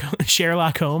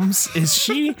Sherlock Holmes is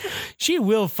she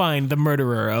will find the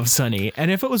murderer of Sonny. And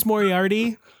if it was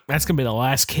Moriarty, that's gonna be the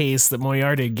last case that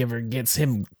Moriarty gets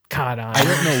him caught on. I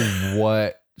don't know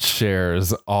what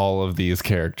shares all of these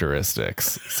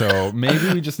characteristics. So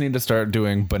maybe we just need to start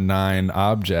doing benign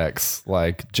objects,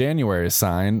 like January's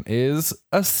sign is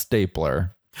a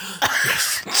stapler.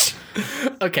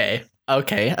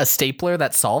 Okay, a stapler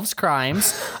that solves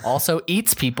crimes, also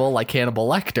eats people like Hannibal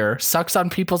Lecter, sucks on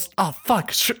people's... Oh,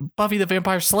 fuck, Buffy the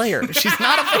Vampire Slayer. She's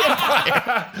not a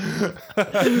vampire.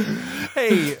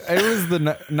 Hey, it was the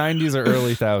 90s or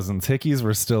early 2000s. Hickeys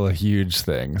were still a huge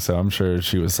thing, so I'm sure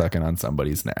she was sucking on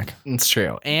somebody's neck. It's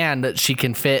true. And she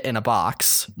can fit in a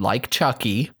box, like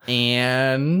Chucky,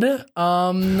 and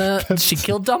she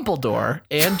killed Dumbledore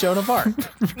and Joan of Arc.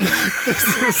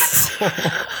 This is so...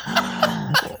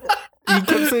 You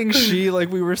kept saying she like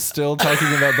we were still talking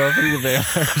about Buffy the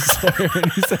Vampire Slayer,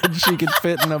 and he said she could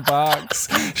fit in a box.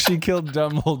 She killed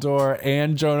Dumbledore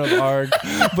and Joan of Arc,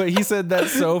 but he said that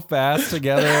so fast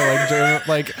together,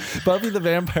 like Buffy the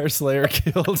Vampire Slayer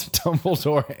killed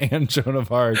Dumbledore and Joan of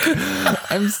Arc.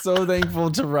 I'm so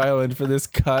thankful to Ryland for this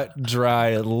cut,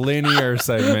 dry, linear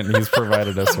segment he's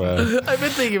provided us with. I've been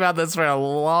thinking about this for a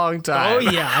long time. Oh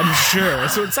yeah, I'm sure.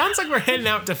 So it sounds like we're heading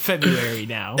out to February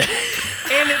now.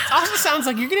 And it also sounds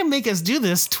like you're going to make us do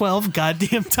this 12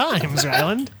 goddamn times,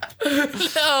 Ryland.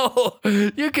 No,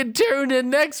 you can tune in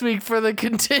next week for the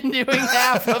continuing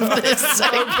half of this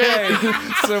segment. Okay,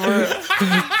 so we're...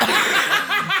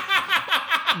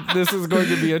 This is going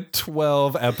to be a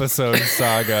 12-episode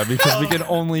saga because we can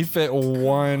only fit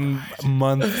 1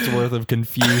 month's worth of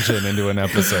confusion into an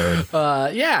episode.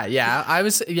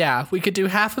 We could do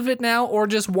half of it now or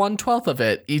just 1/12 of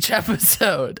it each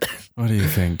episode. What do you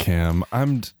think, Cam?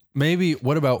 Maybe,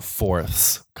 what about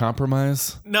fourths?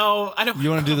 Compromise? No, I don't. You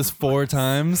want to do this 4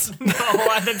 times? No,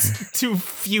 that's too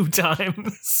few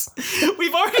times.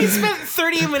 We've already spent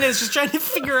 30 minutes just trying to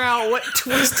figure out what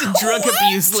twisted drug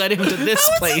abuse led him to this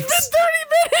place. It's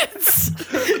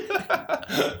been 30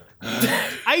 minutes!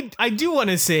 I do want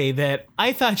to say that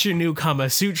I thought your new Kama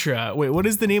Sutra. Wait, what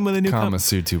is the name of the new Kama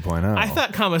Sutra 2.0? I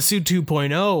thought Kama Sutra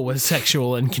 2.0 was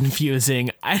sexual and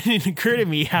confusing. It didn't occur to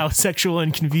me how sexual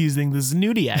and confusing this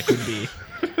Nudiac would be.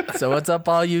 So what's up,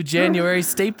 all you January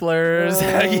staplers?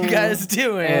 How you guys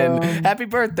doing? Happy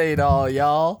birthday to all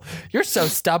y'all. You're so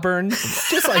stubborn,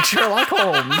 just like Sherlock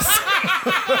Holmes.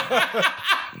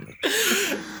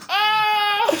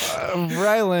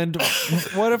 Ryland,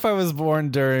 what if I was born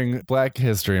during Black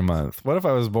History Month? What if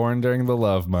I was born during the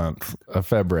Love Month of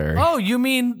February? Oh, you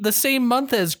mean the same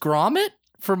month as Gromit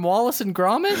from Wallace and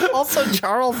Gromit? Also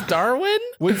Charles Darwin?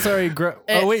 Wait, sorry.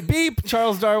 Beep.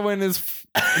 Charles Darwin is...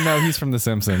 No, he's from The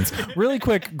Simpsons. Really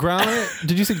quick, Gromit.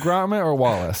 Did you say Gromit or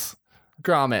Wallace?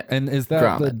 Gromit. And is that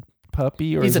Gromit. the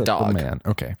puppy or He's is a it dog. the man?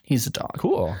 Okay. He's a dog.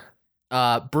 Cool.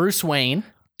 Bruce Wayne,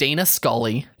 Dana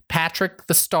Scully, Patrick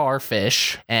the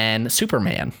Starfish, and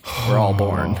Superman were all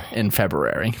born in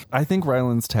February. I think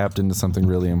Ryland's tapped into something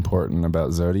really important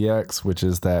about zodiacs, which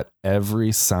is that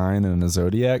every sign in a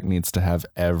zodiac needs to have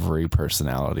every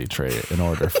personality trait in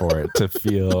order for it to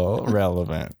feel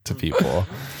relevant to people.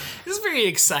 This is very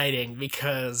exciting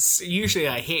because usually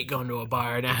I hate going to a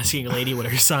bar and asking a lady what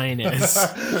her sign is.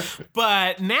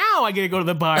 But now I get to go to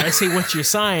the bar, I say, what's your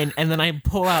sign? And then I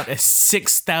pull out a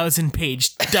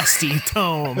 6,000-page dusty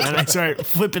tome and I start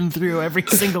flipping through every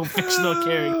single fictional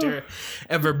character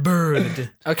ever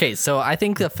birthed. Okay, so I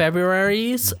think the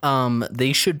Februaries,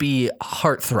 they should be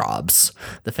heartthrobs.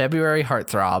 The February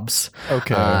heartthrobs.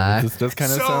 Okay, this does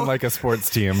kind of sound like a sports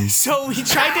team. So we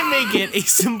tried to make it a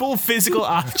simple physical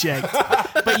object,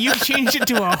 but you changed it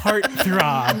to a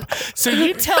heartthrob. So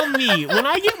you tell me, when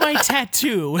I get my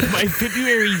tattoo with my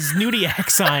February's Nudiac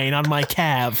sign on my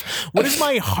calf, what does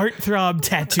my heartthrob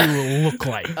tattoo look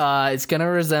like? It's going to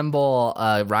resemble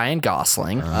Ryan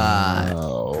Gosling.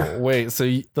 Wait, so...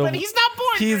 But he's not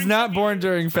born. He's not born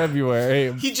during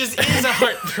February. He just is a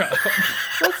heartthrob.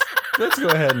 Let's go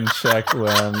ahead and check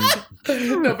when.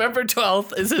 November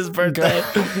 12th is his birthday.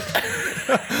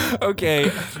 Okay,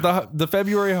 the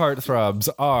February heartthrobs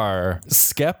are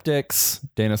Skeptics,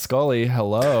 Dana Scully,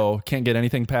 hello, can't get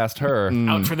anything past her.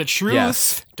 Out for the truth.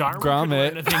 Yes.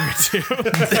 Gromit. A thing or two.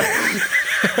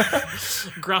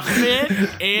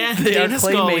 Gromit and They are Dana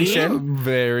Scully. claymation.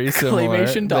 Very similar.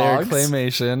 Claymation dogs. They're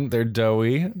claymation. They're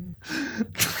doughy.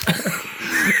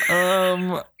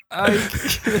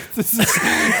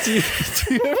 Do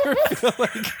you ever feel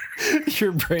like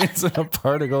your brain's in a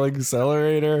particle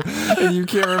accelerator and you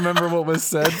can't remember what was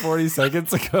said 40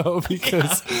 seconds ago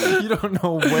because you don't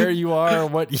know where you are or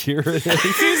what year it is?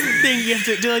 Here's the thing,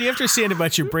 Dylan, you have to understand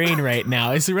about your brain right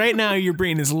now. Is right now your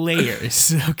brain is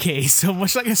layers. Okay, so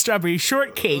much like a strawberry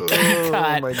shortcake, you've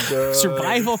got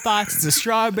survival thoughts, it's a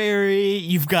strawberry.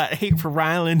 You've got hate for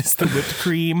Ryland, it's the whipped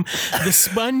cream. The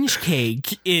sponge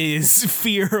cake is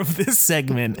fear of this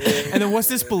segment. And then what's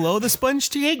this below the sponge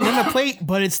cake? Not a plate,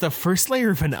 but it's the first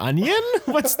layer of an onion?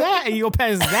 What's that? And you go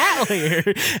past that layer,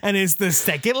 and it's the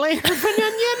second layer of an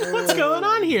onion? What's going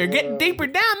on here? Get deeper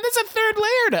down. There's a third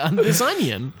layer to this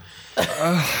onion.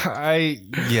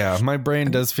 My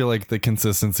brain does feel like the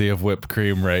consistency of whipped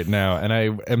cream right now, and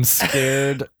I am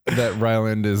scared that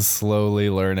Ryland is slowly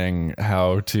learning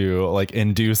how to like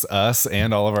induce us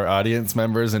and all of our audience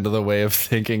members into the way of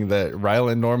thinking that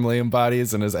Ryland normally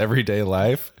embodies in his everyday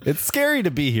life. It's scary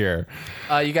to be here.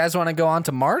 You guys want to go on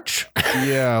to March?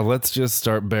 Yeah, let's just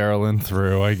start barreling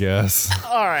through, I guess.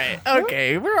 All right.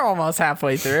 Okay, we're almost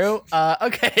halfway through.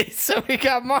 Okay, so we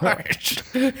got March.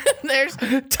 There's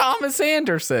Thomas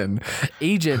Anderson,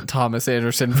 Agent Thomas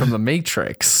Anderson from The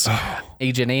Matrix.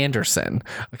 Agent Anderson.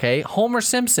 Okay, Homer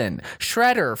Simpson,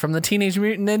 Shredder from the Teenage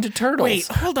Mutant Ninja Turtles. Wait,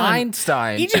 hold on.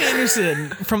 Einstein. Agent Anderson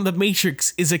from The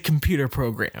Matrix is a computer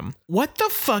program. What the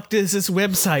fuck does this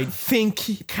website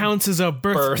think counts as a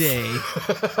birthday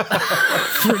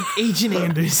for Agent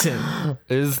Anderson?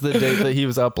 Is the date that he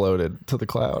was uploaded to the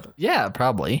cloud. Yeah,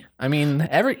 probably. I mean,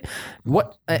 every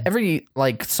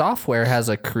like software has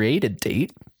a created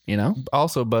date. You know?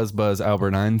 Also, Buzz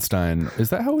Albert Einstein.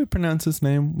 Is that how we pronounce his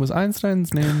name? Was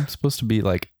Einstein's name supposed to be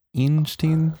like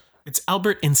Einstein? It's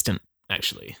Albert Instant.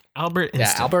 actually. Albert Yeah,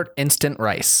 Instant. Albert Instant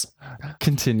Rice.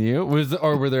 Continue.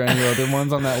 Were there any other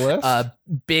ones on that list?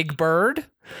 Big Bird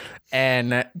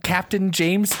and Captain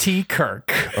James T.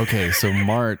 Kirk. Okay, so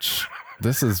March.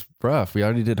 This is rough. We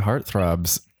already did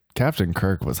Heartthrobs. Captain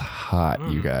Kirk was hot,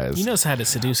 you guys. He knows how to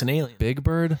seduce an alien. Big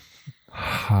Bird,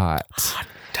 hot.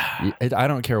 I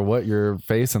don't care what your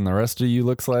face and the rest of you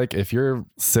looks like. If you're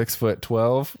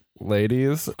 6'12",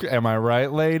 ladies, am I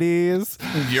right, ladies?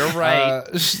 You're right.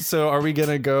 So are we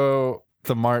gonna go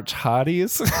the March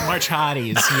hotties? March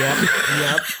hotties.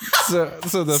 Yep.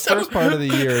 So the first part of the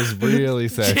year is really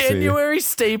sexy. January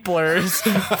staplers,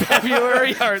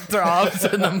 February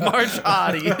heartthrobs, and the March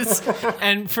hotties.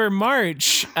 And for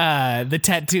March, the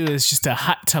tattoo is just a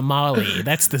hot tamale.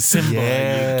 That's the symbol you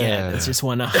get. It's just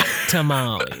one hot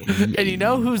tamale. And you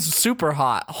know who's super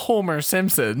hot? Homer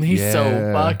Simpson. He's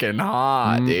so fucking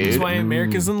hot, dude. That's why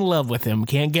America's in love with him.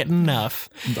 Can't get enough.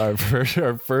 Our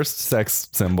first sex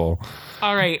symbol.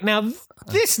 All right, now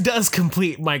this does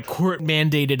complete my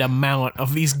court-mandated amount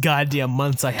of these goddamn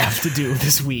months I have to do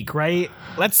this week, right?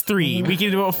 That's 3. We can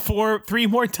do it 3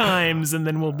 more times, and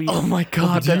then we'll be... Oh my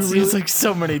god, that seems like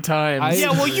so many times.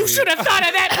 Yeah, well, you should have thought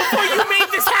of that before you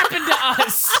made this happen to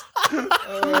us.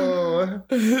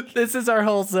 This is our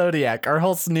whole zodiac, our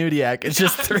whole snoodiac. It's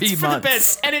just 3 It's for months. the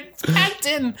best, and it's packed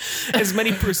in as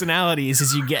many personalities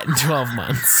as you get in 12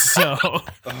 months. So,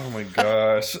 Oh my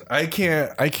gosh, I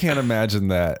can't imagine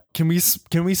that. Can we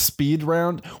speed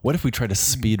round? What if we try to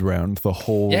speed round the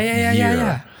whole year?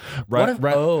 Yeah. Right, What if,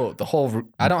 right. Oh, the whole...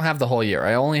 I don't have the whole year.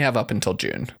 I only have up until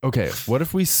June. Okay, what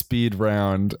if we speed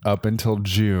round up until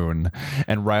June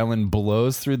and Rylan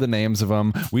blows through the names of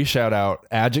them? We shout out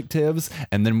adjectives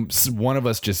and then one of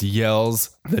us just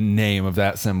yells the name of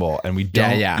that symbol and we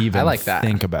don't even I like that.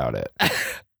 think about it.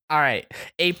 All right.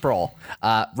 April.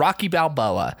 Rocky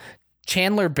Balboa.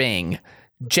 Chandler Bing.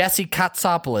 Jesse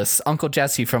Katsopoulos, Uncle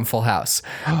Jesse from Full House.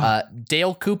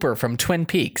 Dale Cooper from Twin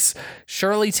Peaks.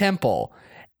 Shirley Temple.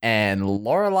 And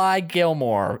Lorelai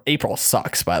Gilmore. April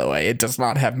sucks, by the way. It does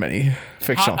not have many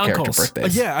fictional Hot character uncles.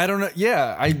 birthdays. Yeah, I don't know.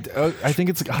 Yeah, I think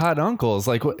it's hot uncles.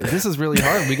 Like this is really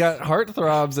hard. We got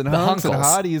heartthrobs and hunks and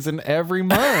hunkles. hotties in every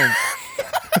month.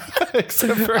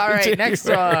 Except for All right, January. next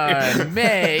one.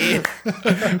 May.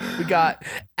 We got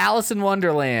Alice in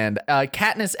Wonderland,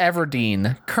 Katniss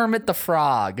Everdeen, Kermit the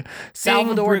Frog,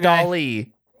 Salvador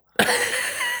Dali,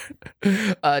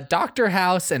 Dr.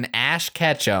 House, and Ash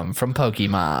Ketchum from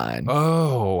Pokemon.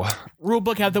 Oh,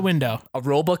 rulebook out the window. A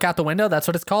rulebook out the window? That's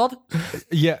what it's called?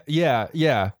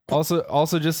 yeah.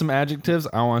 Also, just some adjectives.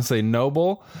 I want to say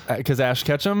noble because Ash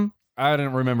Ketchum. I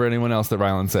didn't remember anyone else that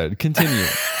Rylan said. Continue.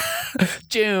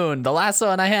 June, the last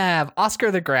one I have,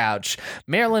 Oscar the Grouch,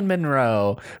 Marilyn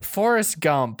Monroe, Forrest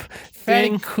Gump,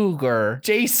 Freddy Cougar,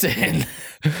 Jason,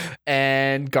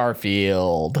 and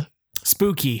Garfield.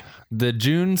 Spooky. The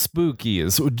June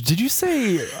Spookies. Did you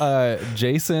say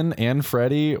Jason and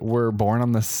Freddy were born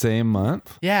on the same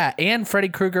month? Yeah, and Freddy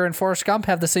Krueger and Forrest Gump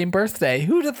have the same birthday.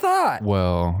 Who'd have thought?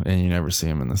 Well, and you never see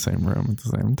them in the same room at the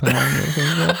same time.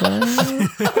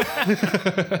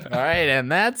 All right,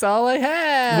 and that's all I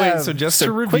have. Wait, so just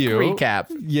to quick review. recap.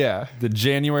 Yeah, the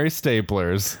January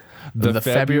staplers. The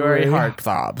February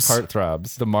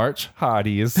heartthrobs. The March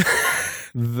hotties.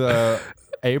 The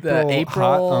April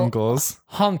hot uncles.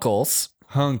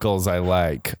 Hunkles I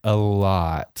like a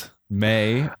lot.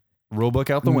 May, rulebook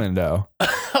out the window.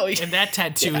 And that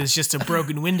tattoo is just a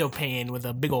broken window pane with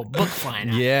a big old book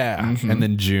flying out. Yeah. Mm-hmm. And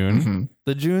then June.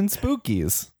 The June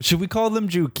Spookies. Should we call them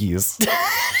Jukies?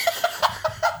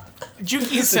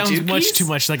 Jukies sounds much too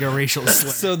much like a racial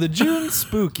slur. So the June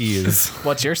Spookies.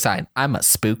 What's your sign? I'm a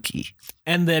spooky.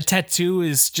 And the tattoo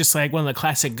is just like one of the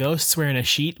classic ghosts wearing a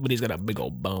sheet, but he's got a big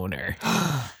old boner.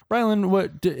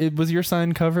 Rylan, was your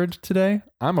sign covered today?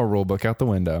 I'm a rulebook out the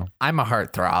window. I'm a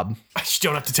heartthrob. You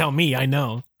don't have to tell me. I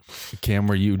know. Cam,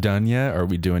 were you done yet? Or are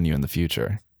we doing you in the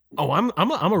future? Oh, I'm a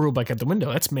rulebook at the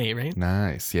window. That's me, right?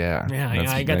 Nice, yeah. Yeah,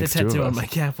 That's I got the next two of tattoo on us. my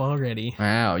cap already.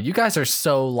 Wow, you guys are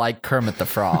so like Kermit the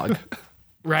Frog.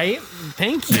 Right?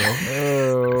 Thank you.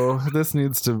 Oh, this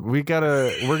needs to. We're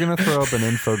gonna throw up an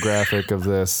infographic of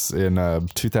this in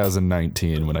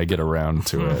 2019 when I get around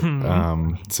to it.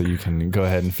 So you can go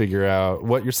ahead and figure out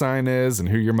what your sign is and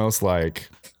who you're most like.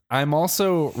 I'm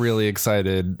also really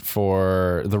excited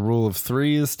for the rule of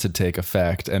threes to take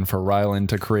effect and for Rylan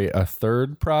to create a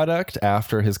third product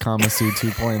after his Kamasu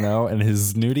 2.0 and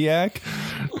his Nudiac,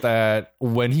 that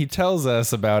when he tells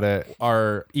us about it,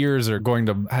 our ears are going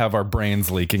to have our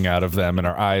brains leaking out of them and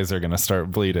our eyes are going to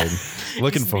start bleeding.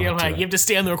 Looking forward to it. You have to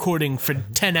stay on the recording for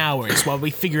 10 hours while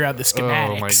we figure out the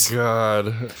schematics. Oh my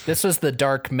God. This was the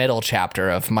dark middle chapter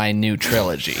of my new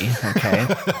trilogy, okay?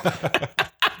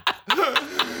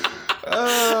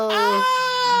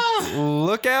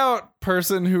 Look out,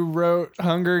 person who wrote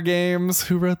Hunger Games.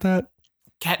 Who wrote that?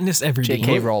 Katniss Everdeen.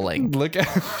 J.K. Rowling. Look out.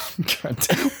 God,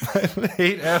 I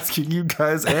hate asking you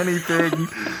guys anything.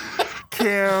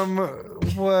 Cam,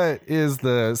 what is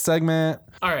the segment?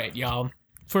 All right, y'all.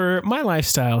 For my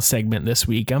lifestyle segment this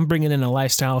week, I'm bringing in a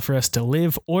lifestyle for us to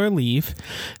live or leave.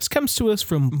 This comes to us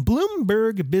from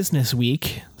Bloomberg Business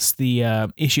Week. It's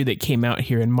the issue that came out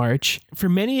here in March. For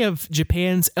many of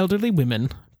Japan's elderly women,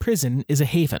 prison is a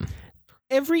haven.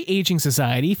 Every aging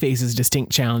society faces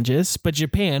distinct challenges, but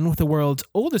Japan, with the world's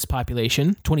oldest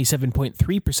population,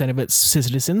 27.3% of its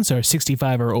citizens are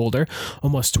 65 or older,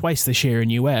 almost twice the share in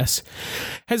US,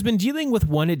 has been dealing with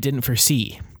one it didn't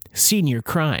foresee: senior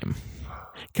crime.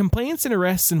 Complaints and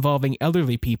arrests involving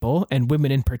elderly people, and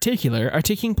women in particular, are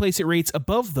taking place at rates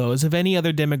above those of any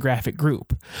other demographic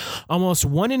group. Almost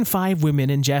 1 in 5 women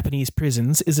in Japanese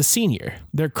prisons is a senior.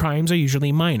 Their crimes are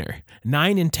usually minor.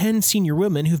 9 in 10 senior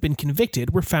women who've been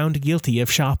convicted were found guilty of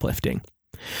shoplifting.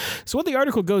 So what the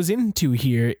article goes into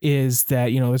here is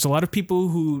that, there's a lot of people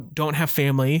who don't have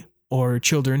family or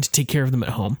children to take care of them at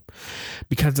home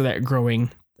because of that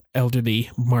growing elderly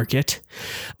market.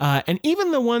 And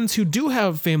even the ones who do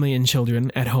have family and children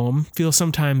at home feel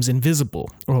sometimes invisible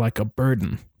or like a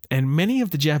burden. And many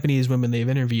of the Japanese women they've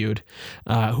interviewed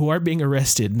who are being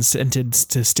arrested and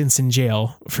sentenced to stints in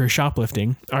jail for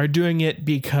shoplifting are doing it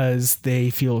because they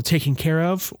feel taken care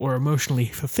of or emotionally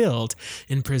fulfilled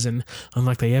in prison,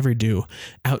 unlike they ever do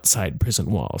outside prison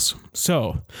walls.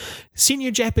 So,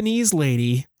 senior Japanese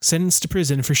lady sentenced to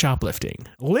prison for shoplifting.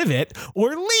 Live it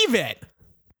or leave it!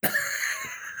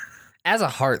 As a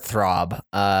heartthrob,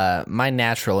 my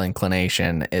natural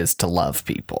inclination is to love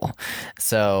people.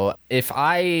 So if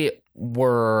I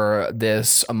were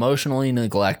this emotionally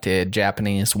neglected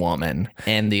Japanese woman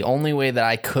and the only way that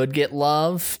I could get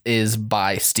love is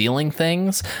by stealing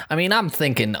things, I mean, I'm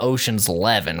thinking Ocean's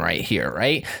 11 right here,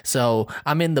 right? So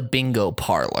I'm in the bingo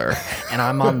parlor and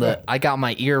I got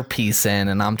my earpiece in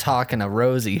and I'm talking to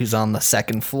Rosie, who's on the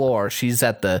second floor. She's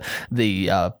at the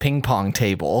ping pong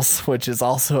tables, which is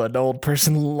also an old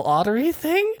person lottery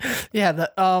thing. Yeah.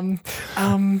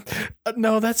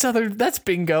 No, that's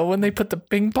bingo when they put the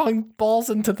ping pong balls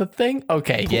into the thing.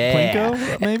 Okay, yeah.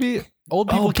 Plinko, maybe? Old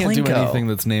people can't do anything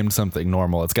that's named something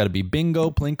normal. It's got to be bingo,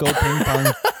 plinko, ping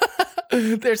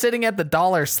pong. They're sitting at the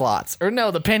dollar slots, or no,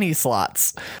 the penny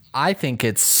slots. I think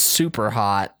it's super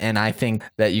hot, and I think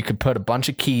that you could put a bunch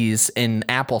of keys in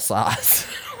applesauce.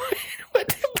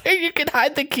 Where you can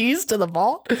hide the keys to the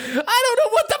vault? I don't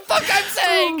know what the fuck I'm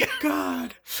saying. Oh,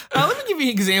 God. Let me give you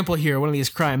an example here. One of these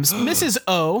crimes. Mrs.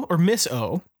 O, or Miss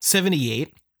O,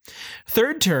 78,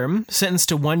 third term, sentenced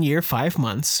to 1 year, 5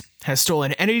 months, has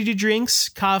stolen energy drinks,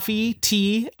 coffee,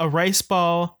 tea, a rice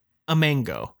ball, a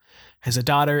mango. Has a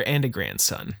daughter and a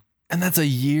grandson. And that's a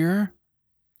year?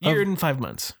 Year and 5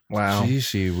 months. Wow.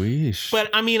 Sheesh weesh.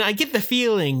 But, I mean, I get the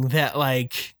feeling that,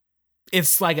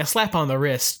 it's like a slap on the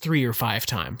wrist 3 or 5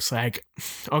 times. Like,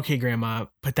 okay, grandma,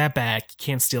 put that back. You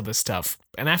can't steal this stuff.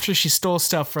 And after she stole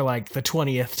stuff for the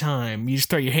 20th time, you just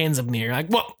throw your hands up in the air. Like,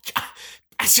 well,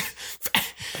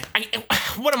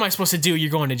 what am I supposed to do? You're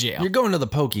going to jail. You're going to the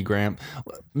pokey, Graham.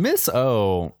 Miss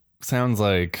O sounds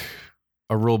like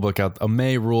a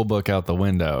May rule book out the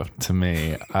window to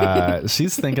me.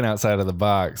 She's thinking outside of the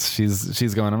box.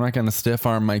 She's going, I'm not going to stiff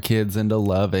arm my kids into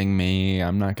loving me.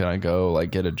 I'm not going to go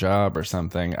get a job or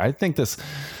something. I think this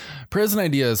prison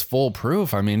idea is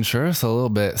foolproof. I mean, sure, it's a little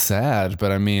bit sad,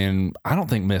 but I mean, I don't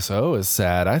think Miss O is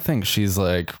sad. I think she's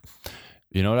like,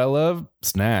 you know what I love?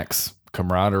 Snacks,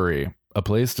 camaraderie, a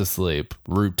place to sleep,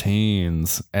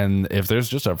 routines. And if there's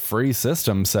just a free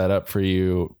system set up for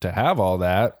you to have all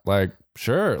that,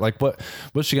 sure.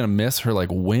 What's she gonna miss her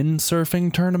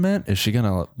windsurfing tournament? Is she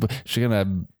gonna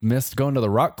miss going to the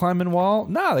rock climbing wall?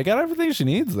 No, they got everything she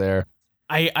needs there.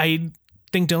 I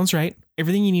think Don's right.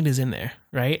 Everything you need is in there,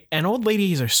 right? And old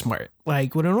ladies are smart. When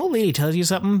an old lady tells you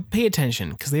something, pay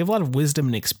attention because they have a lot of wisdom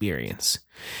and experience.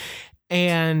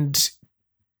 And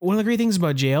one of the great things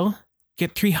about jail,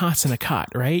 get 3 hots and a cot,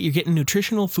 right? You're getting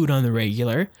nutritional food on the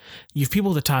regular. You have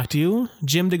people to talk to,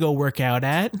 gym to go work out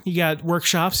at. You got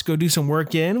workshops, go do some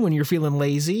work in when you're feeling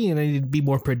lazy and need to be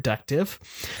more productive.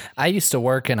 I used to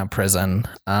work in a prison,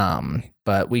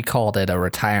 but we called it a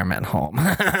retirement home.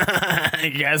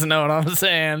 You guys know what I'm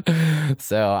saying?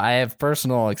 So I have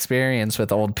personal experience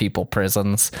with old people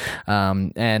prisons.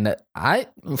 And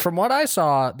from what I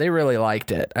saw, they really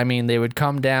liked it. I mean, they would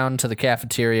come down to the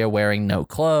cafeteria wearing no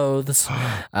clothes.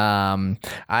 I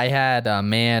had a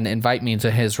man invite me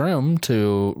to his room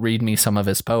to read me some of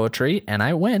his poetry, and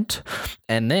I went.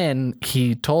 And then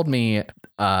he told me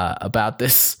about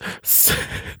this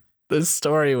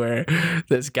story where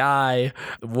this guy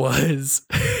was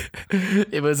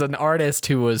it was an artist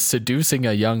who was seducing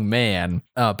a young man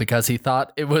because he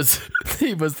thought he was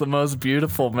the most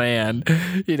beautiful man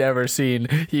he'd ever seen.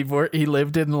 He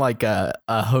lived in like a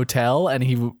hotel, and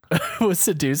he was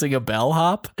seducing a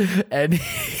bellhop, and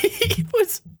he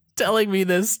was telling me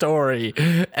this story,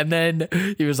 and then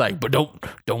he was like, but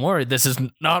don't worry, this is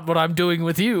not what I'm doing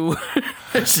with you.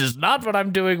 This is not what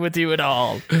I'm doing with you at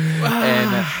all.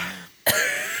 And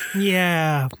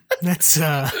yeah, that's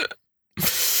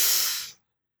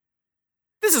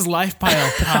this is Life Pile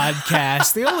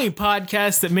Podcast, the only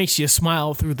podcast that makes you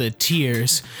smile through the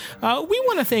tears. We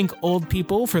want to thank old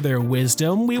people for their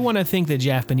wisdom. We want to thank the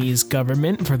Japanese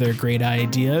government for their great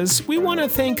ideas. We want to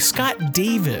thank Scott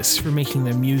Davis for making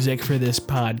the music for this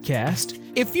podcast.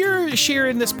 If you're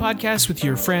sharing this podcast with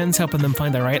your friends, helping them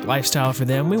find the right lifestyle for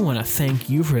them, we want to thank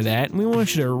you for that. And we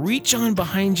want you to reach on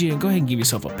behind you and go ahead and give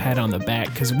yourself a pat on the back,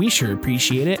 because we sure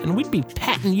appreciate it, and we'd be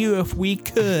patting you if we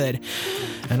could.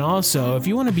 And also, if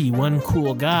you want to be one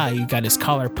cool guy who got his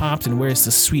collar popped and wears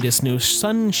the sweetest new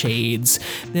sunshades,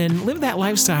 then live that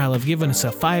lifestyle of giving us a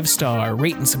 5-star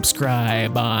rate and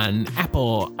subscribe on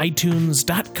Apple,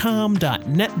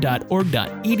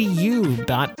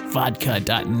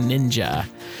 iTunes.com.net.org.edu.vodka.ninja.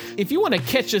 If you want to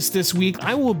catch us this week,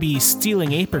 I will be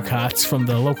stealing apricots from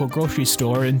the local grocery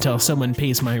store until someone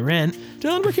pays my rent.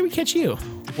 Dylan, where can we catch you?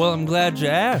 Well, I'm glad you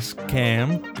asked,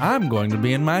 Cam. I'm going to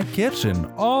be in my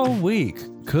kitchen all week,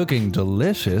 cooking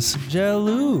delicious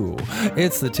Jello.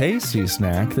 It's the tasty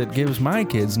snack that gives my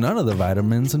kids none of the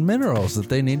vitamins and minerals that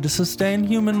they need to sustain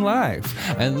human life,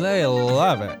 and they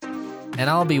love it. And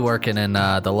I'll be working in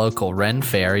the local Ren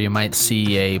Fair. You might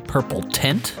see a purple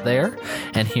tent there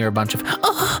and hear a bunch of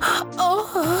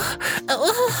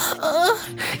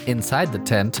inside the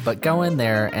tent. But go in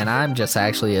there, and I'm just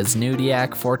actually a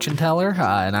Zodiac fortune teller,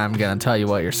 and I'm going to tell you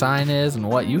what your sign is and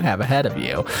what you have ahead of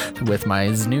you with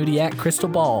my Zodiac crystal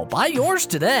ball. Buy yours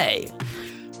today.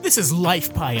 This is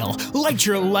Life Pile. Light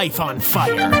your life on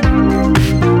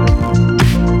fire.